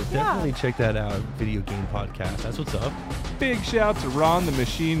really cool. Definitely check that out. Video game podcast. That's what's up. Big shout to Ron the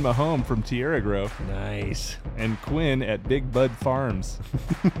Machine Mahome from Tierra Grove. Nice. And Quinn at Big Bud Farms.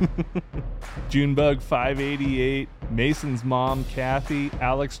 Junebug 588, Mason's mom, Kathy,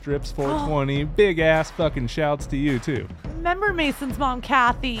 Alex Strips 420. Big ass fucking shouts to you too. Remember Mason's mom,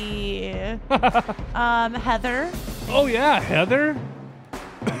 Kathy. Heather. Oh yeah, Heather.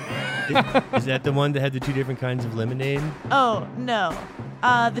 Is that the one that had the two different kinds of lemonade? Oh no.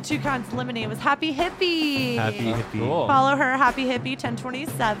 The two kinds of lemonade was Happy Hippie. Happy Hippie. Cool. Follow her, Happy Hippie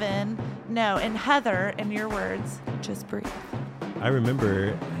 1027. No, and Heather, in your words, just breathe. I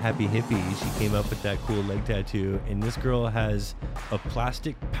remember Happy Hippie. She came up with that cool leg tattoo, and this girl has a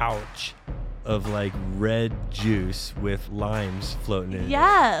plastic pouch of like red juice with limes floating in it.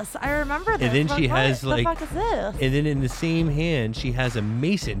 Yes, I remember this. And then But she what has the like, fuck is this? and then in the same hand, she has a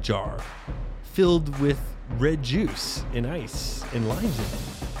mason jar filled with red juice and ice and limes in it.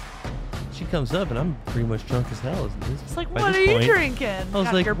 She comes up, and I'm pretty much drunk as hell. It's like, what are you drinking? I was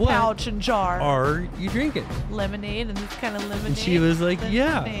Got like, your what pouch and jar. are you drinking? Lemonade and this kind of lemonade. And she was like,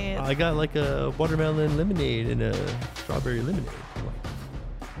 yeah, Lemonade. I got like a watermelon lemonade and a strawberry lemonade. I'm like,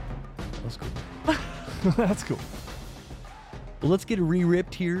 that's cool. That's cool. Well, let's get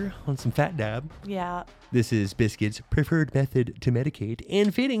re-ripped here on some fat dab. Yeah. This is Biscuit's preferred method to medicate,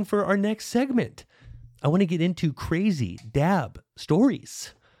 and fitting for our next segment. I want to get into crazy dab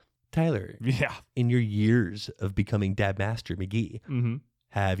stories. Tyler, Yeah. in your years of becoming Dab Master McGee, Mm-hmm.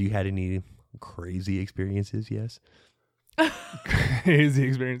 have you had any crazy experiences? Yes. Crazy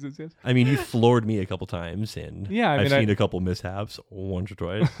experiences, yes. I mean, you floored me a couple times, and Yeah, I I've mean, seen a couple mishaps once or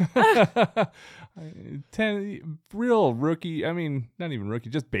twice. 10 real rookie. I mean, not even rookie,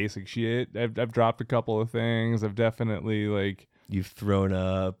 just basic shit. I've dropped a couple of things. I've definitely like you've thrown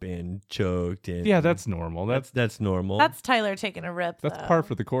up and choked and Yeah, that's normal. that's normal. That's Tyler taking a rip. That's though. par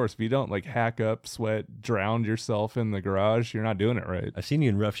for the course. If you don't like hack up, sweat, drown yourself in the garage, you're not doing it right. I've seen you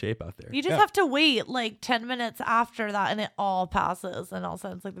in rough shape out there. You just have to wait like 10 minutes after that, and it all passes, and all of a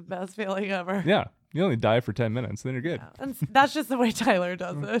sudden it's like the best feeling ever. Yeah. You only die for 10 minutes, then you're good. And that's just the way Tyler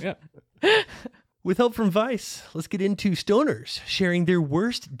does it. Yeah. With help from Vice, let's get into stoners sharing their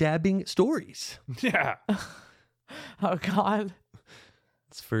worst dabbing stories. Yeah. Oh, God.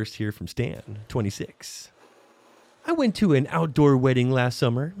 Let's first hear from Stan, 26. I went to an outdoor wedding last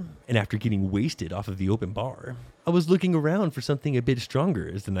summer, and after getting wasted off of the open bar, I was looking around for something a bit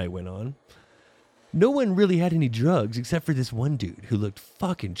stronger as the night went on. No one really had any drugs except for this one dude who looked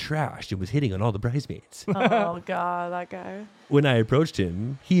fucking trashed and was hitting on all the bridesmaids. Oh, God, that guy. When I approached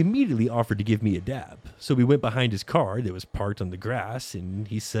him, he immediately offered to give me a dab. So we went behind his car that was parked on the grass, and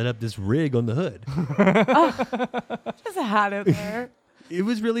he set up this rig on the hood. Just had it there. It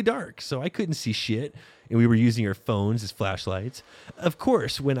was really dark, so I couldn't see shit, and we were using our phones as flashlights. Of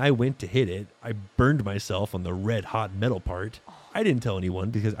course, when I went to hit it, I burned myself on the red hot metal part. I didn't tell anyone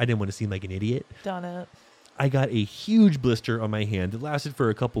because I didn't want to seem like an idiot. Done it. I got a huge blister on my hand that lasted for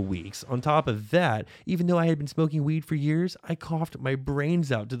a couple weeks. On top of that, even though I had been smoking weed for years, I coughed my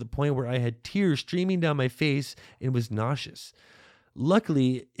brains out to the point where I had tears streaming down my face and was nauseous.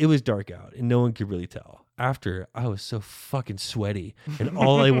 Luckily, it was dark out and no one could really tell. After, I was so fucking sweaty and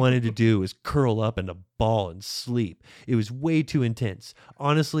all I wanted to do was curl up in a ball and sleep. It was way too intense.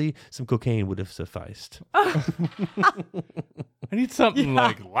 Honestly, some cocaine would have sufficed. I need something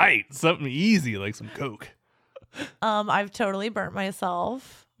like light, something easy, like some Coke. I've totally burnt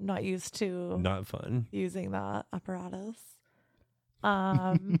myself. I'm not used to Not fun. using that apparatus.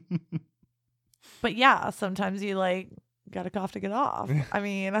 But yeah, sometimes you like gotta cough to get off. I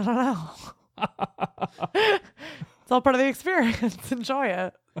mean, I don't know. It's all part of the experience. Enjoy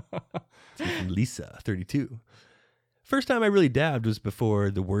it. From Lisa, 32. First time I really dabbed was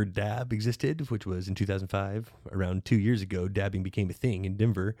before the word dab existed, which was in 2005. Around 2 years ago, dabbing became a thing in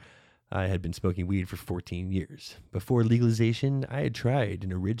Denver. I had been smoking weed for 14 years. Before legalization, I had tried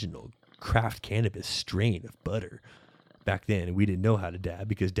an original craft cannabis strain of butter. Back then, we didn't know how to dab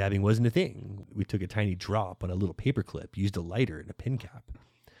because dabbing wasn't a thing. We took a tiny drop on a little paper clip, used a lighter and a pen cap.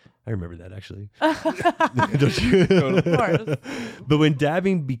 I remember that, actually. Don't you? Of course. But when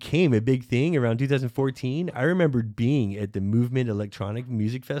dabbing became a big thing around 2014, I remembered being at the Movement Electronic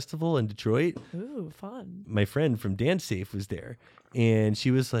Music Festival in Detroit. Ooh, fun. My friend from Dance Safe was there, and she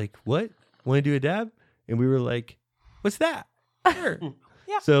was like, "What? Want to do a dab?" And we were like, "What's that?" Sure.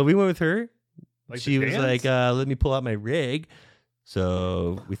 Yeah. So we went with her. Like She the was dance? like, "Let me pull out my rig."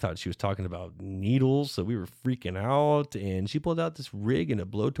 So we thought she was talking about needles, so we were freaking out. And she pulled out this rig and a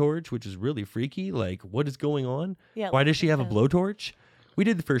blowtorch, which is really freaky. Like, what is going on? Yeah. Why does she have a yeah. blowtorch? We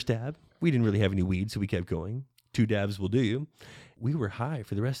did the first dab. We didn't really have any weed, so we kept going. 2 dabs will do you. We were high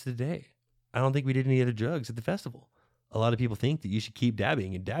for the rest of the day. I don't think we did any other drugs at the festival. A lot of people think that you should keep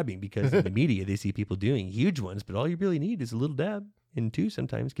dabbing and dabbing because in the media they see people doing huge ones, but all you really need is a little dab, and 2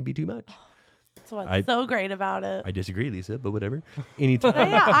 sometimes can be too much. That's what's so great about it. I disagree, Lisa, but whatever. Anytime.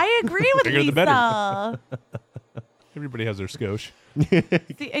 Yeah, I agree with Bigger the better. Lisa. Everybody has their skosh.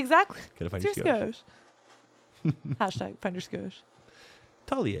 See, exactly. Gotta find It's your your skosh. skosh. Hashtag find your skosh.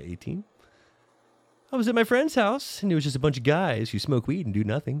 Talia, 18. I was at my friend's house, and it was just a bunch of guys who smoke weed and do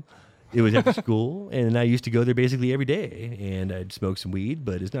nothing. It was after school, and I used to go there basically every day, and I'd smoke some weed,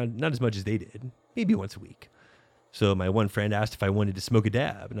 but it's not as much as they did. Maybe once a week. So my one friend asked if I wanted to smoke a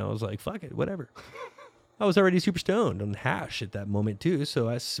dab, and I was like, fuck it, whatever. I was already super stoned on hash at that moment too, so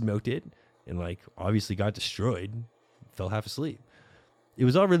I smoked it, and like obviously got destroyed, fell half asleep. It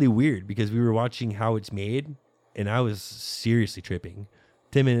was all really weird because we were watching how it's made, and I was seriously tripping.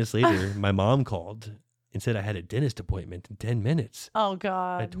 10 minutes later, my mom called and said I had a dentist appointment in 10 minutes. Oh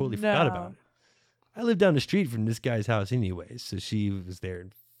God. I totally forgot about it. I lived down the street from this guy's house anyways, so she was there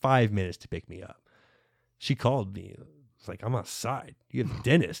in 5 minutes to pick me up. She called me. It's like, I'm outside. You have a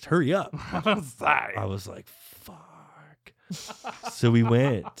dentist. Hurry up. Outside. I was like, fuck. So we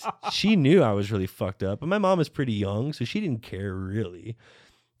went. She knew I was really fucked up, but my mom is pretty young, so she didn't care really.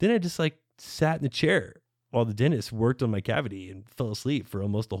 Then I just like sat in the chair while the dentist worked on my cavity and fell asleep for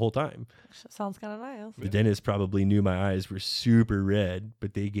almost the whole time. Sounds kind of nice. The dentist probably knew my eyes were super red,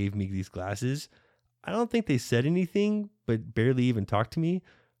 but they gave me these glasses. I don't think they said anything, but barely even talked to me.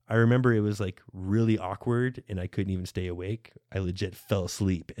 I remember it was like really awkward and I couldn't even stay awake. I legit fell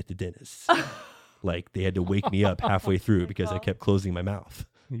asleep at the dentist. Like they had to wake me up halfway through because I kept closing my mouth.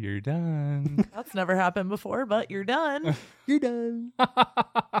 You're done. That's never happened before, but you're done. You're done.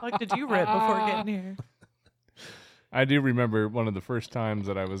 What did you rip before getting here? I do remember one of the first times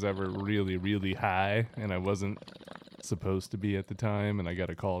that I was ever really, really high, and I wasn't supposed to be at the time, and I got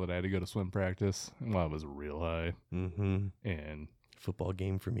a call that I had to go to swim practice. Well, I was real high, and Football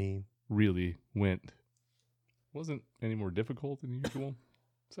game for me. really wasn't any more difficult than usual.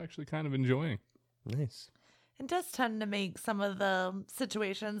 It's actually kind of enjoying. Nice. It does tend to make some of the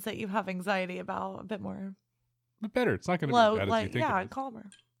situations that you have anxiety about a bit more But better. It's not going to be low, as bad as you like think. yeah, it is. calmer.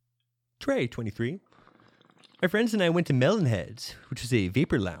 Trey, 23. My friends and I went to Melonheads, which is a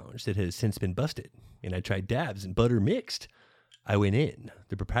vapor lounge that has since been busted, and I tried dabs and butter mixed. I went in.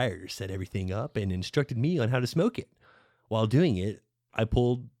 The proprietor set everything up and instructed me on how to smoke it. While doing it, I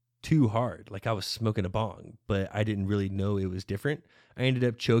pulled too hard, like I was smoking a bong, but I didn't really know it was different. I ended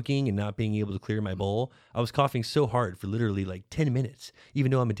up choking and not being able to clear my bowl. I was coughing so hard for literally like 10 minutes.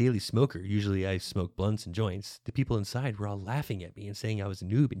 Even though I'm a daily smoker, usually I smoke blunts and joints, the people inside were all laughing at me and saying I was a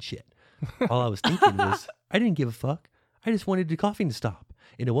noob and shit. All I was thinking was, I didn't give a fuck. I just wanted the coughing to stop.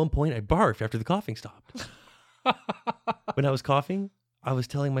 And at one point, I barfed after the coughing stopped. When I was coughing, I was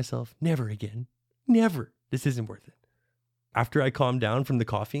telling myself, never again. Never. This isn't worth it. After I calmed down from the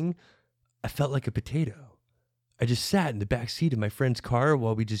coughing, I felt like a potato. I just sat in the back seat of my friend's car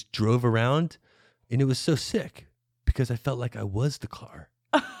while we just drove around, and it was so sick because I felt like I was the car.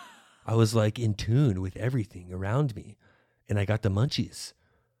 I was like in tune with everything around me, and I got the munchies.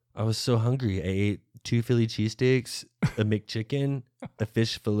 I was so hungry. I ate 2 Philly cheesesteaks, a McChicken, a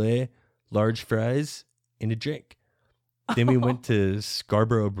fish fillet, large fries, and a drink. Then we went to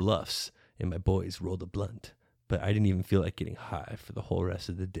Scarborough Bluffs, and my boys rolled a blunt. But I didn't even feel like getting high for the whole rest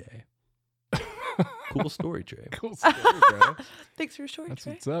of the day. Cool story, Trey. Cool story, bro. Thanks for your story, That's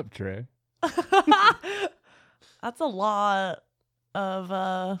Trey. what's up, Trey. That's a lot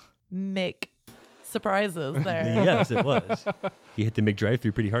of Mick surprises there. Yes, it was. He hit the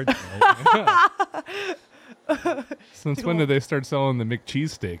McDrive-thru pretty hard tonight. Since when did they start selling the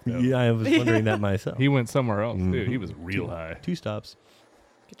McCheesesteak, though? Yeah, I was wondering that myself. He went somewhere else, dude. He was real high. 2 stops.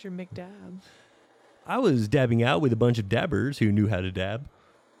 Get your McDab. I was dabbing out with a bunch of dabbers who knew how to dab.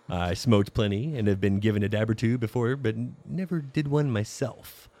 I smoked plenty and have been given a dab or two before, but never did one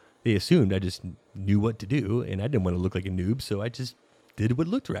myself. They assumed I just knew what to do, and I didn't want to look like a noob, so I just did what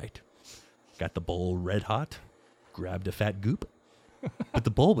looked right. Got the bowl red hot, grabbed a fat goop, but the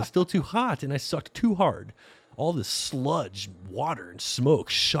bowl was still too hot, and I sucked too hard. All this sludge, water, and smoke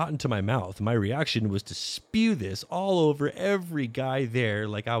shot into my mouth. My reaction was to spew this all over every guy there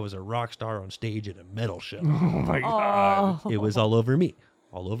like I was a rock star on stage at a metal show. Oh, my God. It was all over me,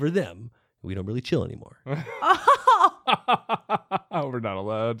 all over them. We don't really chill anymore. We're not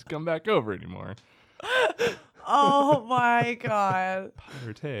allowed to come back over anymore. Oh my God.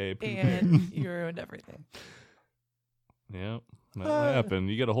 Pirate, And you ruined everything. Yeah, that'll happen.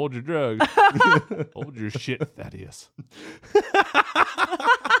 You got to hold your drugs. Hold your shit, Thaddeus.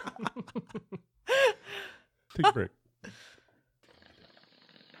 Take a break.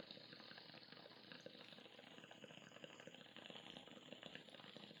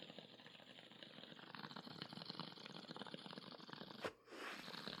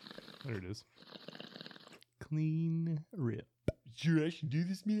 There it is. Clean rip. Sure, I should do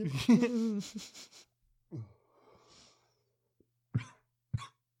this, man.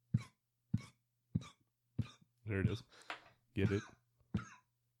 There it is. Get it.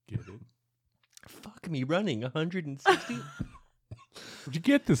 Get it. Fuck me running 160. Where'd you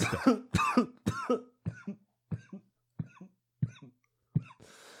get this stuff?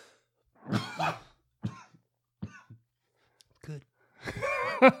 Good.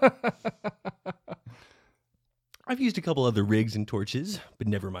 I've used a couple other rigs and torches, but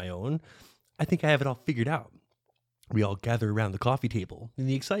never my own. I think I have it all figured out. We all gather around the coffee table, and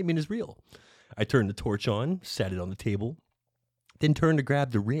the excitement is real. I turn the torch on, set it on the table, then turn to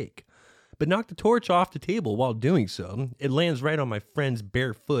grab the rig, but knock the torch off the table while doing so. It lands right on my friend's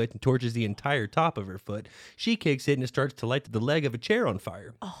bare foot and torches the entire top of her foot. She kicks it and it starts to light the leg of a chair on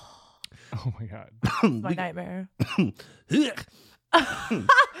fire. Oh my God. My nightmare.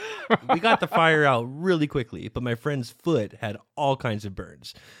 We got the fire out really quickly, but my friend's foot had all kinds of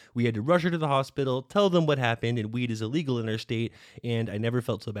burns. We had to rush her to the hospital, tell them what happened, and weed is illegal in our state, and I never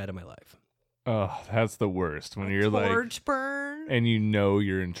felt so bad in my life. Oh, that's the worst. When you're Torch like, burn. and you know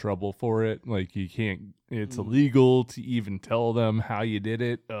you're in trouble for it. Like you can't, it's illegal to even tell them how you did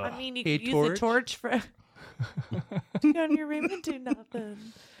it. Ugh. I mean, you Hey, could use a torch for. On your room and do nothing.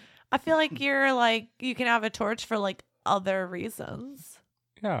 I feel like you can have a torch for other reasons.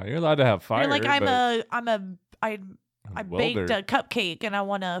 Yeah, you're allowed to have fire. You're like, but I'm I Well, baked they're- a cupcake and I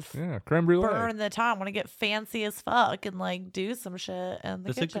want to Yeah, creme brulee. burn the top. I want to get fancy as fuck and like do some shit in the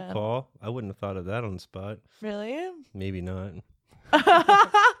That's kitchen. a good call. I wouldn't have thought of that on the spot. Really? Maybe not.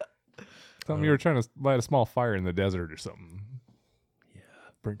 Something you were trying to light a small fire in the desert or something. Yeah.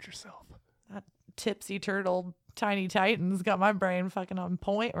 Burnt yourself. That tipsy turtle tiny titans got my brain fucking on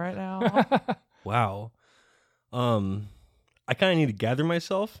point right now. Wow. I kind of need to gather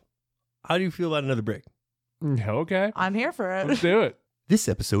myself. How do you feel about another break? Okay. I'm here for Let's it. do it. This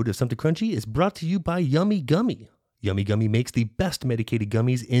episode of Something Crunchy is brought to you by Yummy Gummy. Yummy Gummy makes the best medicated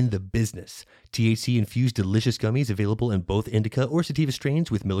gummies in the business. THC-infused delicious gummies available in both indica or sativa strains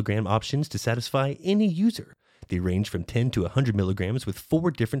with milligram options to satisfy any user. They range from 10 to 100 milligrams with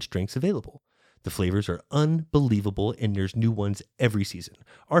 4 different strengths available. The flavors are unbelievable and there's new ones every season.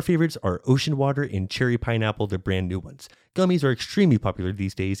 Our favorites are Ocean Water and Cherry Pineapple, the brand new ones. Gummies are extremely popular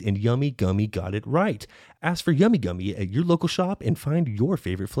these days and Yummy Gummy got it right. Ask for Yummy Gummy at your local shop and find your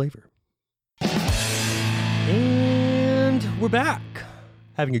favorite flavor. And we're back.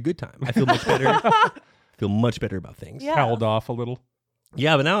 Having a good time. I feel much better. Feel much better about things. Yeah. Howled off a little.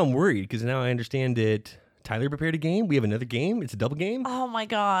 Yeah, but now I'm worried because now I understand that Tyler prepared a game. We have another game. It's a double game. Oh my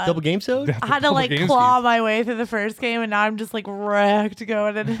god. Double game so? I had to Double like game claw scheme. my way through the first game, and now I'm just like wrecked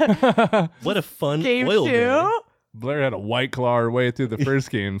going into What a fun game oil 2. day. Blair had a white claw her way through the first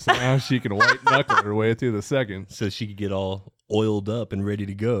game, so now she can white knuckle her way through the second. So she could get all oiled up and ready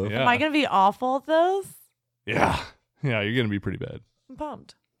to go. Yeah. Am I gonna be awful at those? Yeah. Yeah, you're going to be pretty bad. I'm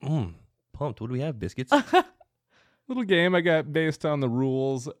pumped. Pumped. What do we have? Biscuits? Little game I got based on the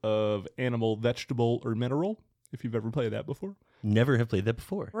rules of animal, vegetable, or mineral, if you've ever played that before. Never have played that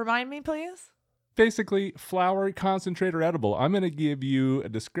before. Remind me, please. Basically, flour, concentrate, or edible. I'm going to give you a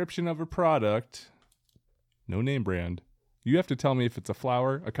description of a product, no name brand. You have to tell me if it's a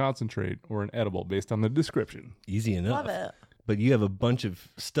flour, a concentrate, or an edible based on the description. Easy enough. Love it. But you have a bunch of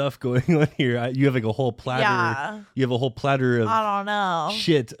stuff going on here. You have like a whole platter. Yeah. You have a whole platter of I don't know.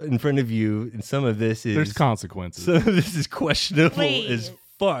 shit in front of you, and some of this is There's consequences. some of this is questionable Wait. as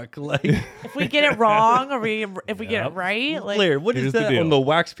fuck. Like If we get it wrong, or if we get it right, like Blair, what is Here's the that deal. on the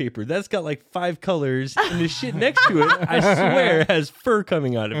wax paper? That's got like 5 colors, and the shit next to it, I swear, has fur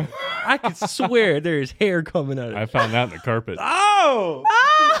coming out of it. I could swear there is hair coming out of I it. found that in the carpet. Oh!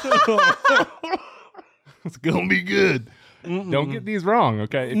 It's going to be good. Don't get these wrong,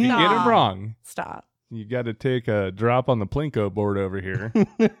 okay? If you get them Stop. wrong, stop. you got to take a drop on the Plinko board over here.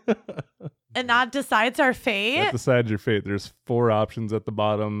 And that decides our That fate. decides your fate. There's 4 options at the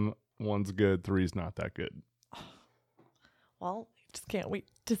bottom. 1's good, 3's not that good. Well, just can't wait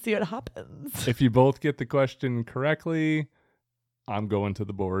to see what happens. If you both get the question correctly, I'm going to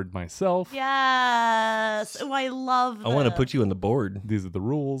the board myself. Yes. Oh, I love. I want to this. put you on the board. These are the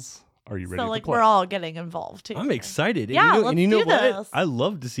rules. Are you ready So to like play? we're all getting involved too. I'm excited. Yeah, and you know let's do what? this. I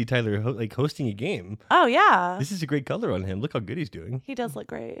love to see Tyler hosting a game. Oh yeah. This is a great color on him. Look how good he's doing. He does look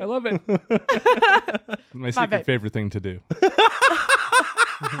great. I love it. My secret babe. favorite thing to do.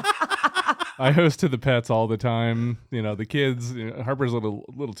 I host to the pets all the time. You know, the kids. Harper's a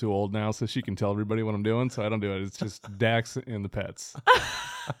little too old now, so she can tell everybody what I'm doing. So I don't do it. It's just Dax and the pets.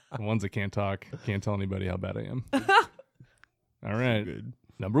 The ones that can't talk, can't tell anybody how bad I am. All right. Good.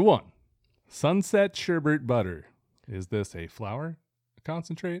 Number 1, Sunset Sherbet Butter. Is this a flour, a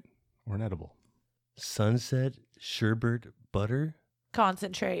concentrate, or an edible? Sunset sherbet butter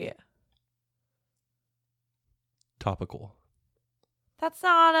Concentrate. topical. That's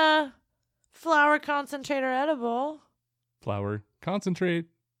not a flour concentrate or edible. Flour, concentrate,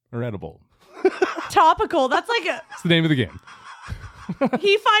 or edible? Topical. That's like a. It's the name of the game.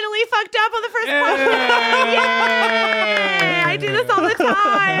 He finally fucked up on the first question. Yay! I do this all the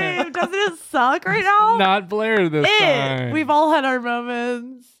time. Doesn't it suck right now? Not Blair this time. We've all had our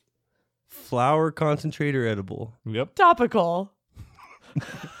moments. Flour, concentrate, or edible. Yep. Topical.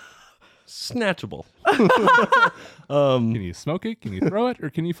 Snatchable. Can you smoke it? Can you throw it? Or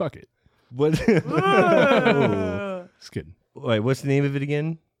can you fuck it? What? Ooh. Just kidding. Wait, what's the name of it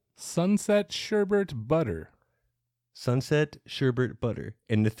again? Sunset Sherbet Butter. Sunset sherbet butter.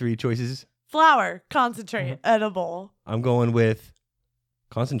 And the 3 choices, Flour, concentrate, edible. I'm going with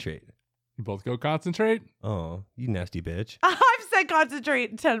concentrate. You both go concentrate? Oh, you nasty bitch. I've said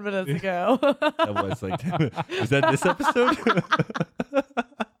concentrate 10 minutes ago. That was like, is that this episode?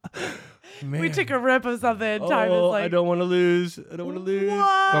 We took a rip of something. Time is like. I don't want to lose. I don't want to lose.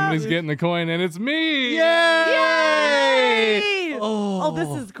 What? Somebody's getting the coin and it's me. Yay! Oh, this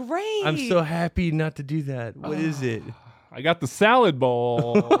is great. I'm so happy not to do that. What is it? I got the salad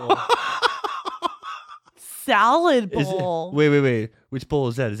bowl. salad Is it- bowl. wait. Which bowl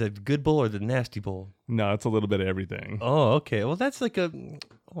is that? Is that the good bowl or the nasty bowl? No, it's a little bit of everything. Oh, okay. Well, that's like a.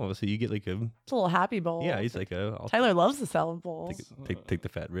 Oh, so you get like a. It's a little happy bowl. Yeah, he's like a. I'll Tyler loves the salad bowl. take the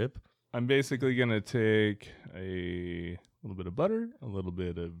fat rib. I'm basically gonna take a little bit of butter, a little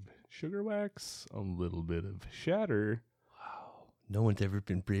bit of sugar wax, a little bit of shatter. No one's ever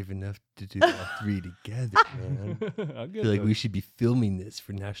been brave enough to do all three together, man. I'll I get feel like the- we should be filming this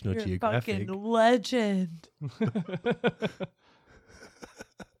for National You're a Geographic. fucking legend.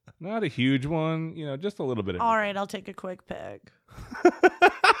 Not a huge one, you know, just a little bit of All right, I'll take a quick pick.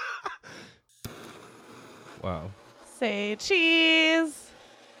 Wow. Say cheese.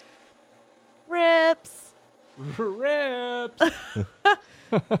 Rips. rips.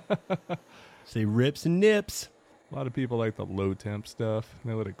 Say rips and nips. A lot of people like the low temp stuff.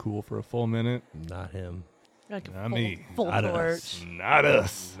 They let it cool for a full minute. Not him. Like a Not full, me. full Not torch. us. Not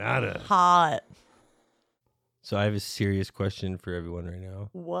us. Not a. Hot. So I have a serious question for everyone right now.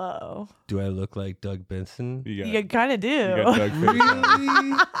 Whoa. Do I look like Doug Benson? You got, You kind of do. you got Doug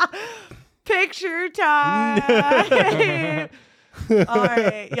face. Picture time. All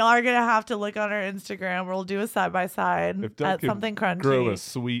right. Y'all are going to have to look on our Instagram. We'll do a side by side If Doug at could something crunchy. grow a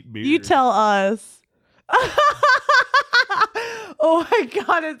sweet beard. You tell us. Oh my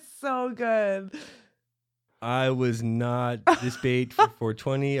God. It's so good. I was not this bait for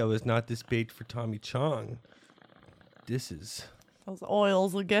 420. I was not this bait for Tommy Chong. This is Those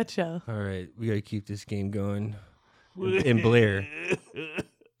oils will get you. all right. We gotta keep this game going. And Blair,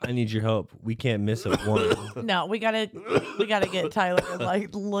 I need your help. We can't miss a one. No, we gotta get Tyler. Like,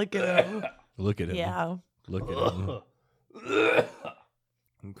 look at him. Look at him. Yeah. Look at him.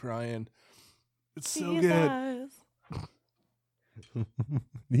 I'm crying. It's so These good. eyes.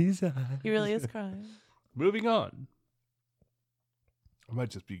 These eyes. He really is crying. Moving on. I might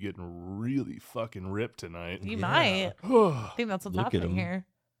just be getting really fucking ripped tonight. You Yeah. might. I think that's what's Look at happening him. here.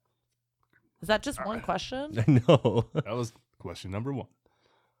 Is that just one question? I know. That was question number 1.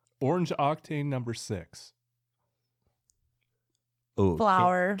 Orange octane number 6. Oh,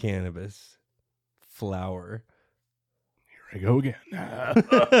 Flour. Cannabis. Flour. Here I go again.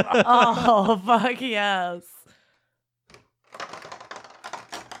 Oh, fuck yes.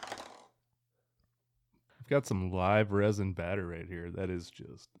 I've got some live resin batter right here. That is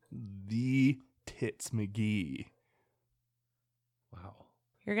just the tits McGee. Wow.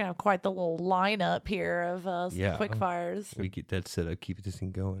 You're gonna have quite the little lineup here of Yeah. quick fires. We get that set up. Keep this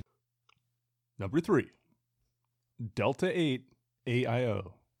thing going. Number 3. Delta 8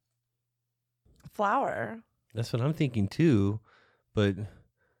 AIO. Flour That's what I'm thinking too. But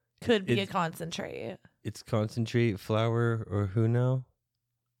could be a It's- concentrate it's concentrate, flour, or who now?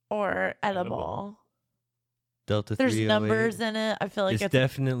 or edible. Delta There's 308. numbers in it. I feel like It's it's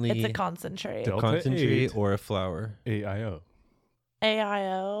definitely a concentrate. Delta concentrate 8. or a flour. AIO.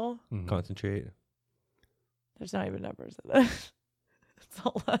 AIO. Mhm. Concentrate. There's not even numbers in it. It's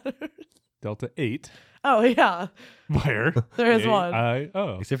all letters. Delta 8. Oh yeah, Where? there is one.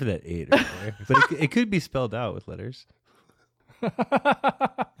 AIO. Except for that 8 right there. But it could be spelled out with letters.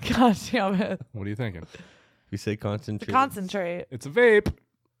 God damn it. What are you thinking? We say It's concentrate. a concentrate. It's a vape.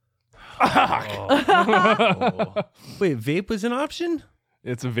 Oh. Wait, vape was an option?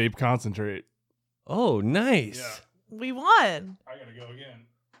 It's a vape concentrate. Oh, nice. We won. I gotta go again.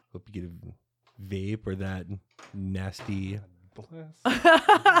 Hope you get a vape or that nasty.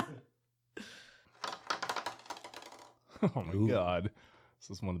 Bless. Oh my Ooh. god.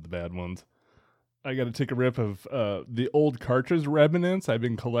 This is one of the bad ones. I got to take a rip of the old cartridge remnants I've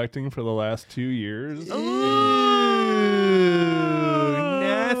been collecting for the last 2 years. Ooh,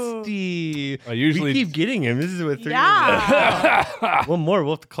 nasty. I usually we keep getting him. This is what 3. Yeah. One more.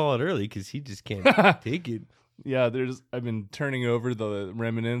 We'll have to call it early because he just can't take it. Yeah, I've been turning over the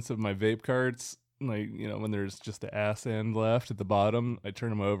remnants of my vape carts. Like, you know, when there's just the ass end left at the bottom, I turn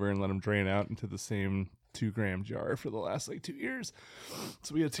them over and let them drain out into the same 2-gram jar for the last like 2 years.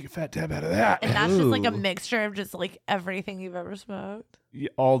 So we got to take a fat tab out of that. And that's just like a Ooh. mixture of just like everything you've ever smoked. Yeah,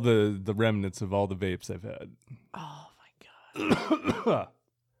 all the remnants of all the vapes I've had. Oh my god.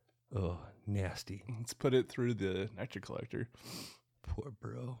 Oh, nasty. Let's put it through the nectar collector. Poor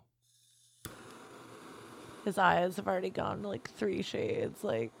bro. His eyes have already gone like 3 shades,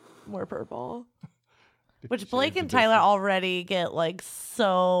 like more purple. 50 Which Blake shades and of Tyler different. already get like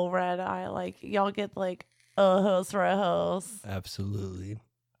so red eye. Like y'all get like ojos rojos Absolutely.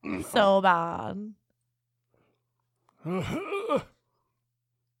 so bad.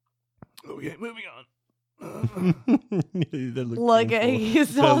 Okay, moving on. That looks Look at painful.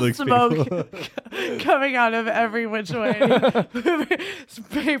 he's That all looks smoke painful. coming out of every which way.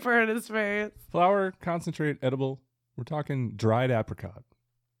 Paper in his face. Flour, concentrate, edible. We're talking dried apricot.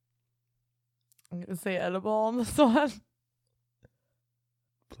 I'm gonna say edible on this one.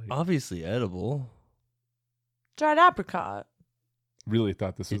 Obviously edible. Dried apricot. Really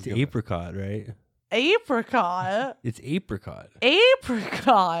thought this was It's gonna... apricot, right? Apricot. It's apricot.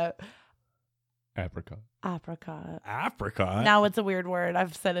 Apricot. apricot. Apricot. Apricot? Now it's a weird word.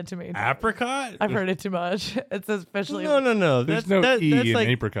 I've said it too many times. Apricot? I've heard it too much. It's officially No. There's That's no that's E in like,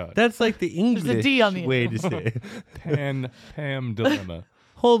 apricot. That's like the English There's a D on the way end. to say it. Pam dilemma.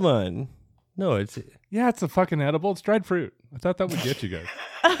 Hold on. No, it's... Yeah, it's a fucking edible. It's dried fruit. I thought that would get you guys.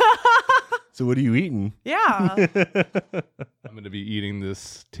 So what are you eating? Yeah. I'm going to be eating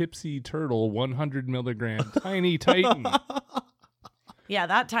this Tipsy Turtle 100 milligram Tiny Titan. Yeah,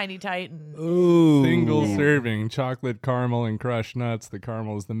 that tiny titan. Ooh. Single serving chocolate, caramel, and crushed nuts. The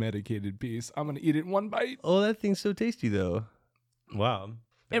caramel is the medicated piece. I'm going to eat it in one bite. Oh, that thing's so tasty, though. Wow.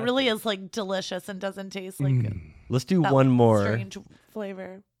 It really is like delicious and doesn't taste like Let's do that one more strange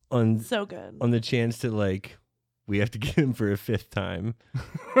flavor. on So good. on the chance that like we have to get him for a fifth time.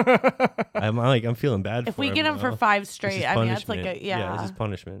 I'm feeling bad If for we him get him for now. 5 This is straight, I mean that's like a punishment. yeah, this is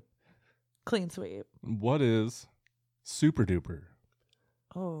punishment. clean sweep. What is super duper?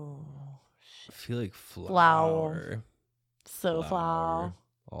 Oh, I feel like Flour. flour. so flour.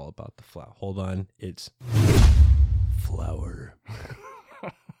 All about the flour. Hold on. It's flour.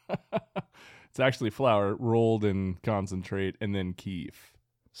 It's actually flour rolled in concentrate and then keef.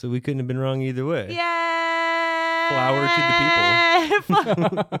 So we couldn't have been wrong either way. Yay! Flour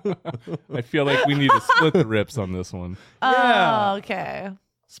to the people. I feel like we need to split the rips on this one. Yeah. Oh, okay.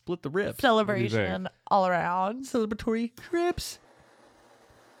 Split the rips. Celebration all around. Celebratory rips.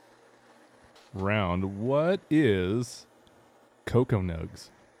 Round. What is Cocoa Nugs?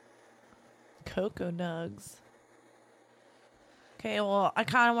 Cocoa nugs. Okay, well, I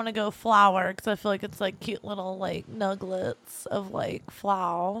kind of want to go flour because I feel like it's like cute little like nuggets of like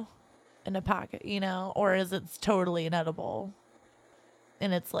flour in a packet, you know? Or is it totally inedible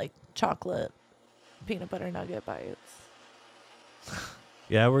and it's like chocolate peanut butter nugget bites?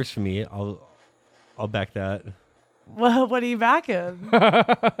 Yeah, it works for me. I'll back that. Well, what are you backing?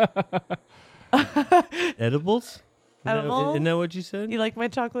 Edibles? Edibles? Isn't that what you said? You like my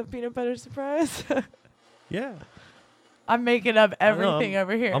chocolate peanut butter surprise? Yeah. I'm making up everything I'm-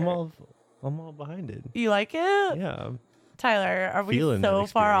 over here. I'm all behind it. You like it? Yeah. Tyler, are we Feeling that so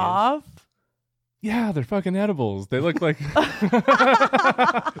far experience. off? Yeah, they're fucking edibles. They look like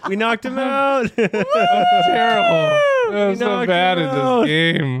We knocked him out. terrible. I'm so knocked bad him at out. this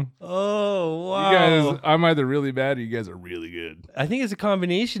game. Oh, wow. You guys, I'm either really bad or you guys are really good. I think it's a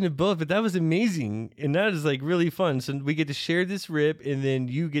combination of both, but that was amazing. And that is like really fun. So we get to share this rip and then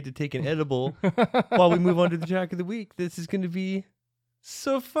you get to take an edible while we move on to the track of the week. This is going to be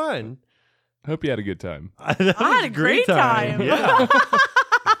so fun. Hope you had a good time. That was I had a great time. Yeah.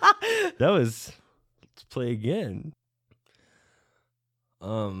 That was, let's play again.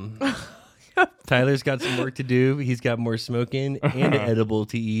 Tyler's got some work to do. He's got more smoking and an edible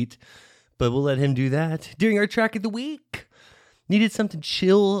to eat, but we'll let him do that during our track of the week. Needed something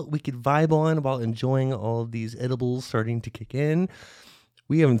chill we could vibe on while enjoying all of these edibles starting to kick in.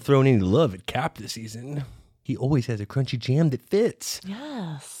 We haven't thrown any love at Cap this season. He always has a crunchy jam that fits.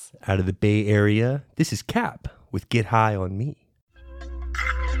 Yes. Out of the Bay Area, this is Cap with Get High on Me.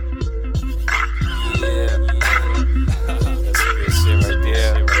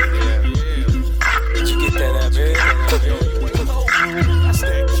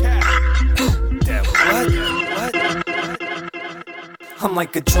 I'm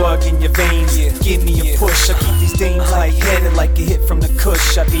like a drug in your veins. Give me a push. I keep these dames lightheaded like a hit from the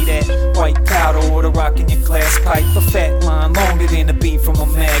kush. I be that white powder or the rock in your glass pipe. A fat line longer than a beam from a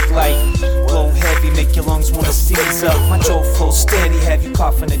mag light. Blow heavy, make your lungs wanna seize up. My jaw flow steady, have you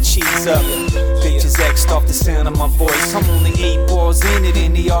coughing the cheese up. Bitches X'd off the sound of my voice. I'm only 8 balls in it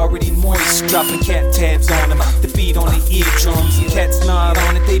and they already moist. Dropping cat tabs on them, the beat on the eardrums. Cats not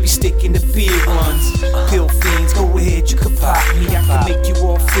on it, they be sticking to beer runs. Pill fiends, go ahead, you could pop me. I can make you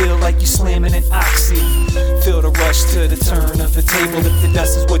all feel like you slamming an oxy. Feel the rush to the turn of the table. If the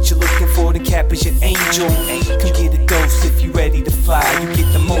dust is what you're looking for, the Cap is your angel. Come get a dose if you ready to fly. You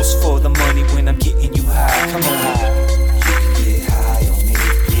get the most for the money when I'm getting you high. Come on. You can get high on me.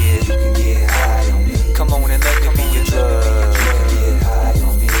 Yeah, you can get high on me. Come on and let me be your drug. You can get high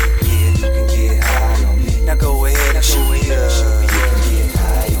on me. Yeah, you can get high on me. Now go ahead and shoot me up. You can get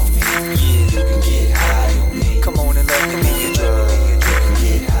high on me. Yeah, you can get high on me. Come on and let me be your drug. You can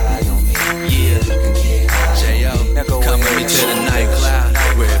get high on me. Yeah, you can get high.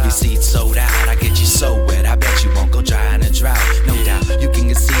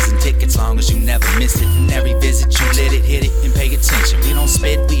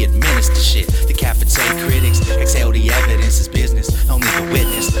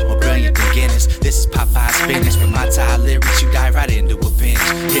 this is Popeye's spinach. With my Thai lyrics, you dive right into a binge.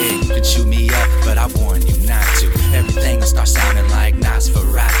 Yeah, you can chew me up, but I warn you not to. Everything will start sounding like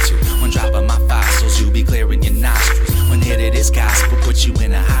Nosferatu. One drop of my fossils, you'll be clearing your nostrils. One hit of this gospel put you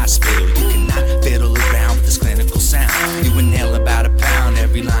in a hospital. You cannot fiddle around with this clinical sound. You inhale about a pound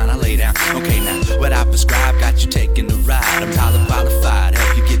every line I lay down. Okay, now what I prescribe got you taking the ride. I'm Tyler qualified,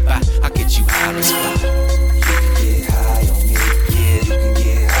 help you get by. I'll get you high, let's fly. You can get high on me, yeah, you can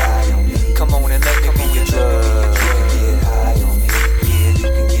get high on me. Come on and let me be your drug. You can get high on me, yeah, you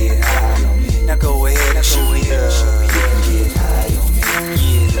can get high on me. Now go ahead and shoot me up. You can get high on me,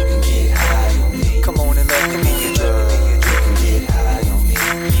 yeah, you can get high on me. Come on and let me be your drug. You can get high on me,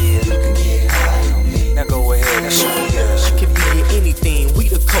 yeah, you can get high on me. Now go ahead and shoot me up. I can be anything, we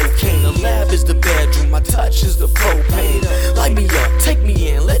the cocaine. The lab is the bedroom, my touch is the propane. Light me up, take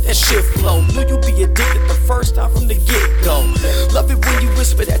me in, let that shit flow. Knew you be addicted the first time from the get-go. Love it when you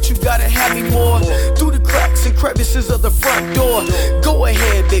whisper that you gotta have me more. Through the cracks and crevices of the front door. Go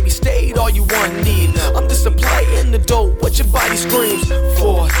ahead, baby, stay all you want, need. I'm the supply in the dough, what your body screams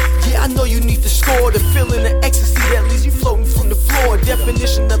for. Yeah, I know you need the score, the feeling of ecstasy that leaves you floating from the floor.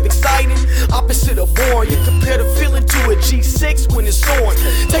 Definition of exciting, opposite of boring. You compare the feeling to a G6 when it's on.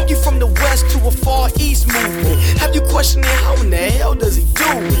 Take you from the west to a far east movement. Have you questioning how in the hell does he do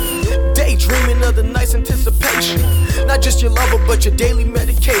it? Daydreaming of the night's anticipation. Not just your lover, but your daily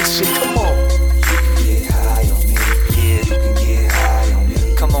medication. Come on. You can get high on me, yeah, you can get high on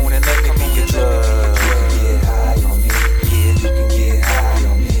me. Come on and let me be your drug. You can get high on me, yeah, you can get high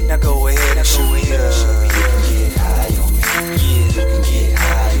on me. Now go ahead and shoot me up. You can get high on me, yeah, you can get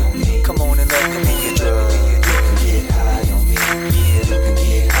high on me. Come on and let me be your drug. You can get high on me, yeah, you can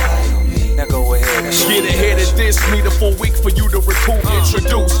get high on me. Now go ahead and shoot me up. Get ahead of this, need a full week for you to recoup.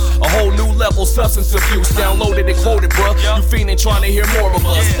 Introduce a whole new level, substance abuse. Downloaded and quoted, bruh. You fiending trying to hear more of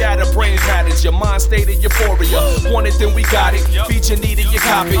us. Scatter brain patterns, your mind state of euphoria. Want it, then we got it. Feature needed, you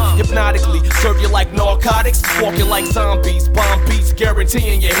copy. Hypnotically, serve you like narcotics. Walking like zombies, bomb beats,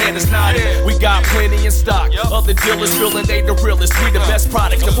 guaranteeing your head is nodding. We got plenty in stock. Other dealers feeling they the realest. We the best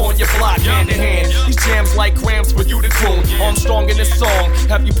product up on your block, hand in hand. These jams like grams for you to croon. Armstrong in this song.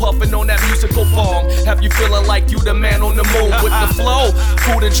 Have you puffing on that musical bomb? Have you feeling like you the man on the moon with the flow?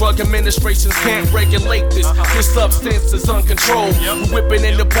 Food and Drug administrations can't regulate this. This substance is uncontrolled. We whipping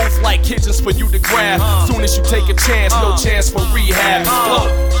in the booth like kitchens for you to grab. Soon as you take a chance, no chance for rehab. Flow.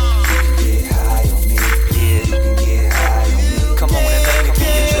 You can get high on me, yeah, you can get high on me. Come on and let me be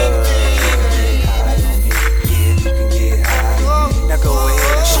your drug. You can get high on me, yeah, you can get high on me. Now go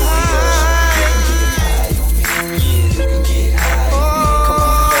ahead and shoot me up. You can get high on me, yeah, you can get high on me. Come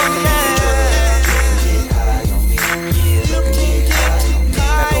on and let me be your drug. You can get high on me, yeah, you can get high on me.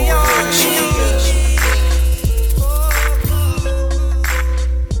 Now go ahead and shoot me up.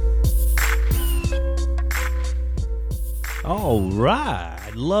 All right.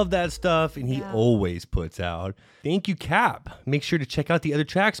 Love that stuff, and he always puts out. Thank you, Cap. Make sure to check out the other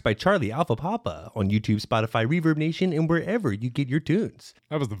tracks by Charlie Alpha Papa on YouTube, Spotify, Reverb Nation, and wherever you get your tunes.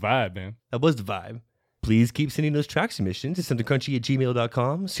 That was the vibe, man. That was the vibe. Please keep sending those track submissions to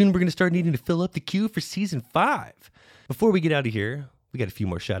somethingcrunchy@gmail.com. Soon we're going to start needing to fill up the queue for season 5. Before we get out of here, we got a few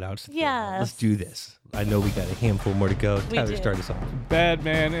more shout outs. Yes. Let's do this. I know we got a handful more to go. We Tyler, do. start us off.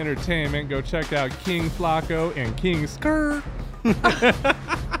 Badman Entertainment. Go check out King Flacco and King Skr.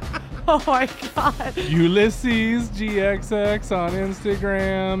 Oh my god. Ulysses GXX on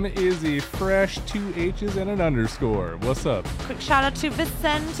Instagram. Izzy Fresh, 2 H's and an underscore. What's up? Quick shout out to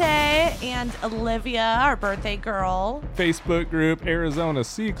Vicente and Olivia, our birthday girl. Facebook group Arizona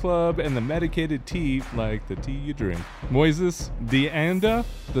Sea Club and the Medicated Tea, like the tea you drink. Moises Deanda,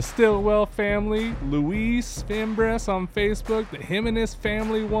 the Stillwell family, Luis Fimbres on Facebook, the Jimenez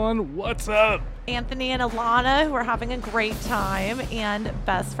family one. What's up? Anthony and Alana, who are having a great time, and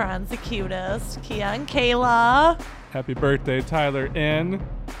best friends, the cutest, Kia and Kayla. Happy birthday, Tyler N.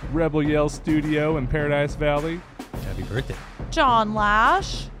 Rebel Yell Studio in Paradise Valley. Happy birthday. John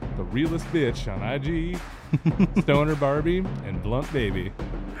Lash. The realest bitch on IG. Stoner Barbie and Blunt Baby.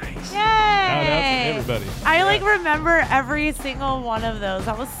 Nice. Yay! Shout out to everybody. I remember every single one of those.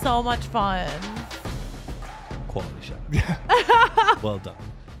 That was so much fun. Quality shot. Well done.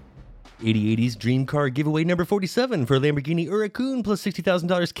 8080's Dream Car giveaway number 47 for Lamborghini Huracan plus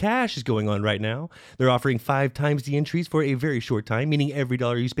 $60,000 cash is going on right now. They're offering 5 times the entries for a very short time, meaning every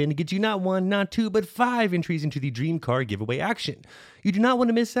dollar you spend gets you not 1, not 2, but 5 entries into the Dream Car giveaway action. You do not want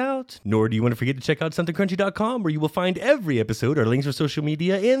to miss out, nor do you want to forget to check out somethingcrunchy.com, where you will find every episode, our links for social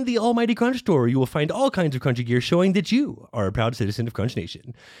media, and the almighty Crunch store, where you will find all kinds of crunchy gear showing that you are a proud citizen of Crunch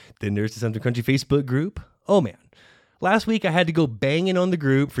Nation. Then there's the Something Crunchy Facebook group. Oh man. Last week, I had to go banging on the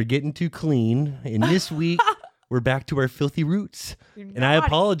group for getting too clean. And this week, we're back to our filthy roots. And I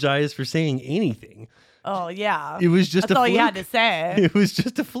apologize for saying anything. Oh, yeah. It was just That's a all fluke. you had to say. It was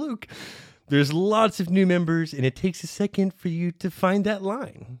just a fluke. There's lots of new members, and it takes a second for you to find that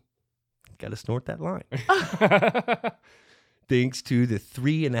line. Got to snort that line. Thanks to the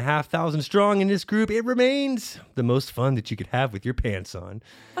 3,500 strong in this group, it remains the most fun that you could have with your pants on.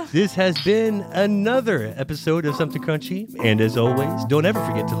 This has been another episode of Something Crunchy. And as always, don't ever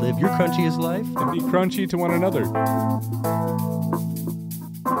forget to live your crunchiest life. And be crunchy to one another.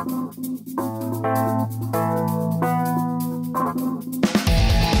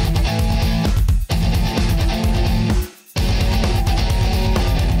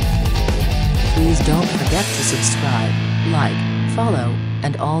 Please don't forget to subscribe, like, follow,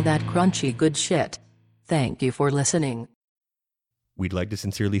 and all that crunchy good shit. Thank you for listening. We'd like to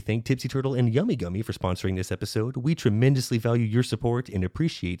sincerely thank Tipsy Turtle and Yummy Gummy for sponsoring this episode. We tremendously value your support and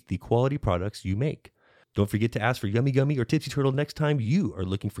appreciate the quality products you make. Don't forget to ask for Yummy Gummy or Tipsy Turtle next time you are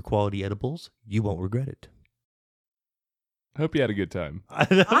looking for quality edibles. You won't regret it. Hope you had a good time. I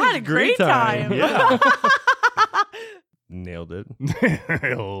had a great time. Yeah. Nailed it.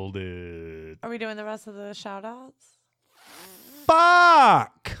 Nailed it. Are we doing the rest of the shout outs?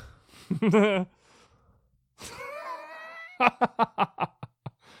 Fuck!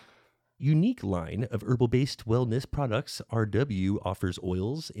 Unique line of herbal-based wellness products, RW offers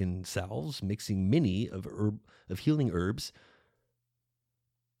oils and salves mixing many of healing herbs.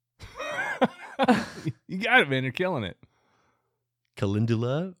 You got it, man. You're killing it.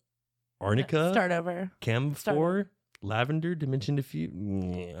 Calendula, arnica, Start over. camphor, lavender, to mention a few.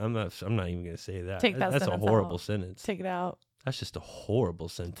 I'm not even gonna say that. Take that That's a sentence horrible out. sentence. Take it out. That's just a horrible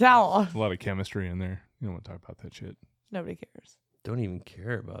sentence. Tell. A lot of chemistry in there. You don't want to talk about that shit. Nobody cares. Don't even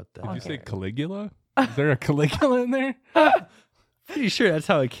care about that. Did you say Caligula? Is there a Caligula in there? Pretty sure that's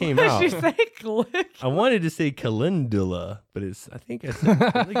how it came What out. did you say? Caligula? I wanted to say calendula, but I think I said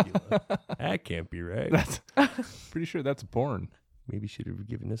Caligula. That can't be right. That's pretty sure that's porn. Maybe should have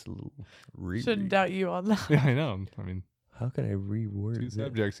given this a little read. Shouldn't doubt you on that. Yeah, I know. I mean, how can I reword two this?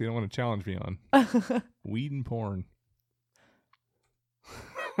 subjects you don't want to challenge me on. Weed and porn.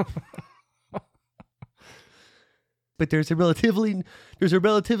 But there's a relatively Yeah,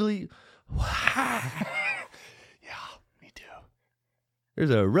 me too.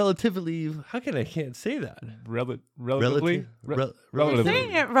 there's a relatively how can I can't say that? Relatively? You're Relatively.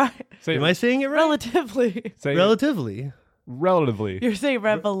 saying it right. Am I saying it right? Relatively. Say it. Relatively. Relatively. You're saying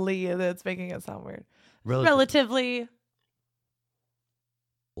reveille, and it's making it sound weird. Relatively.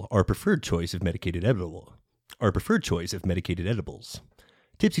 Our preferred choice of medicated edible. Our preferred choice of medicated edibles.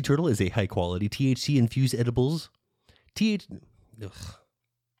 Tipsy Turtle is a high-quality THC-infused edibles.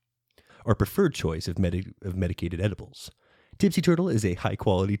 Our preferred choice of medicated edibles. Tipsy Turtle is a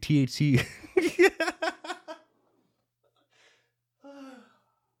high-quality THC...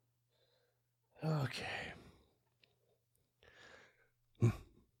 Okay.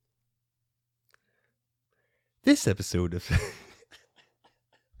 This episode of...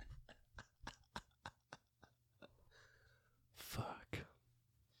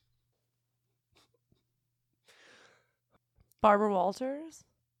 Barbara Walters?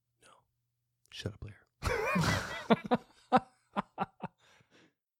 Shut up, Blair.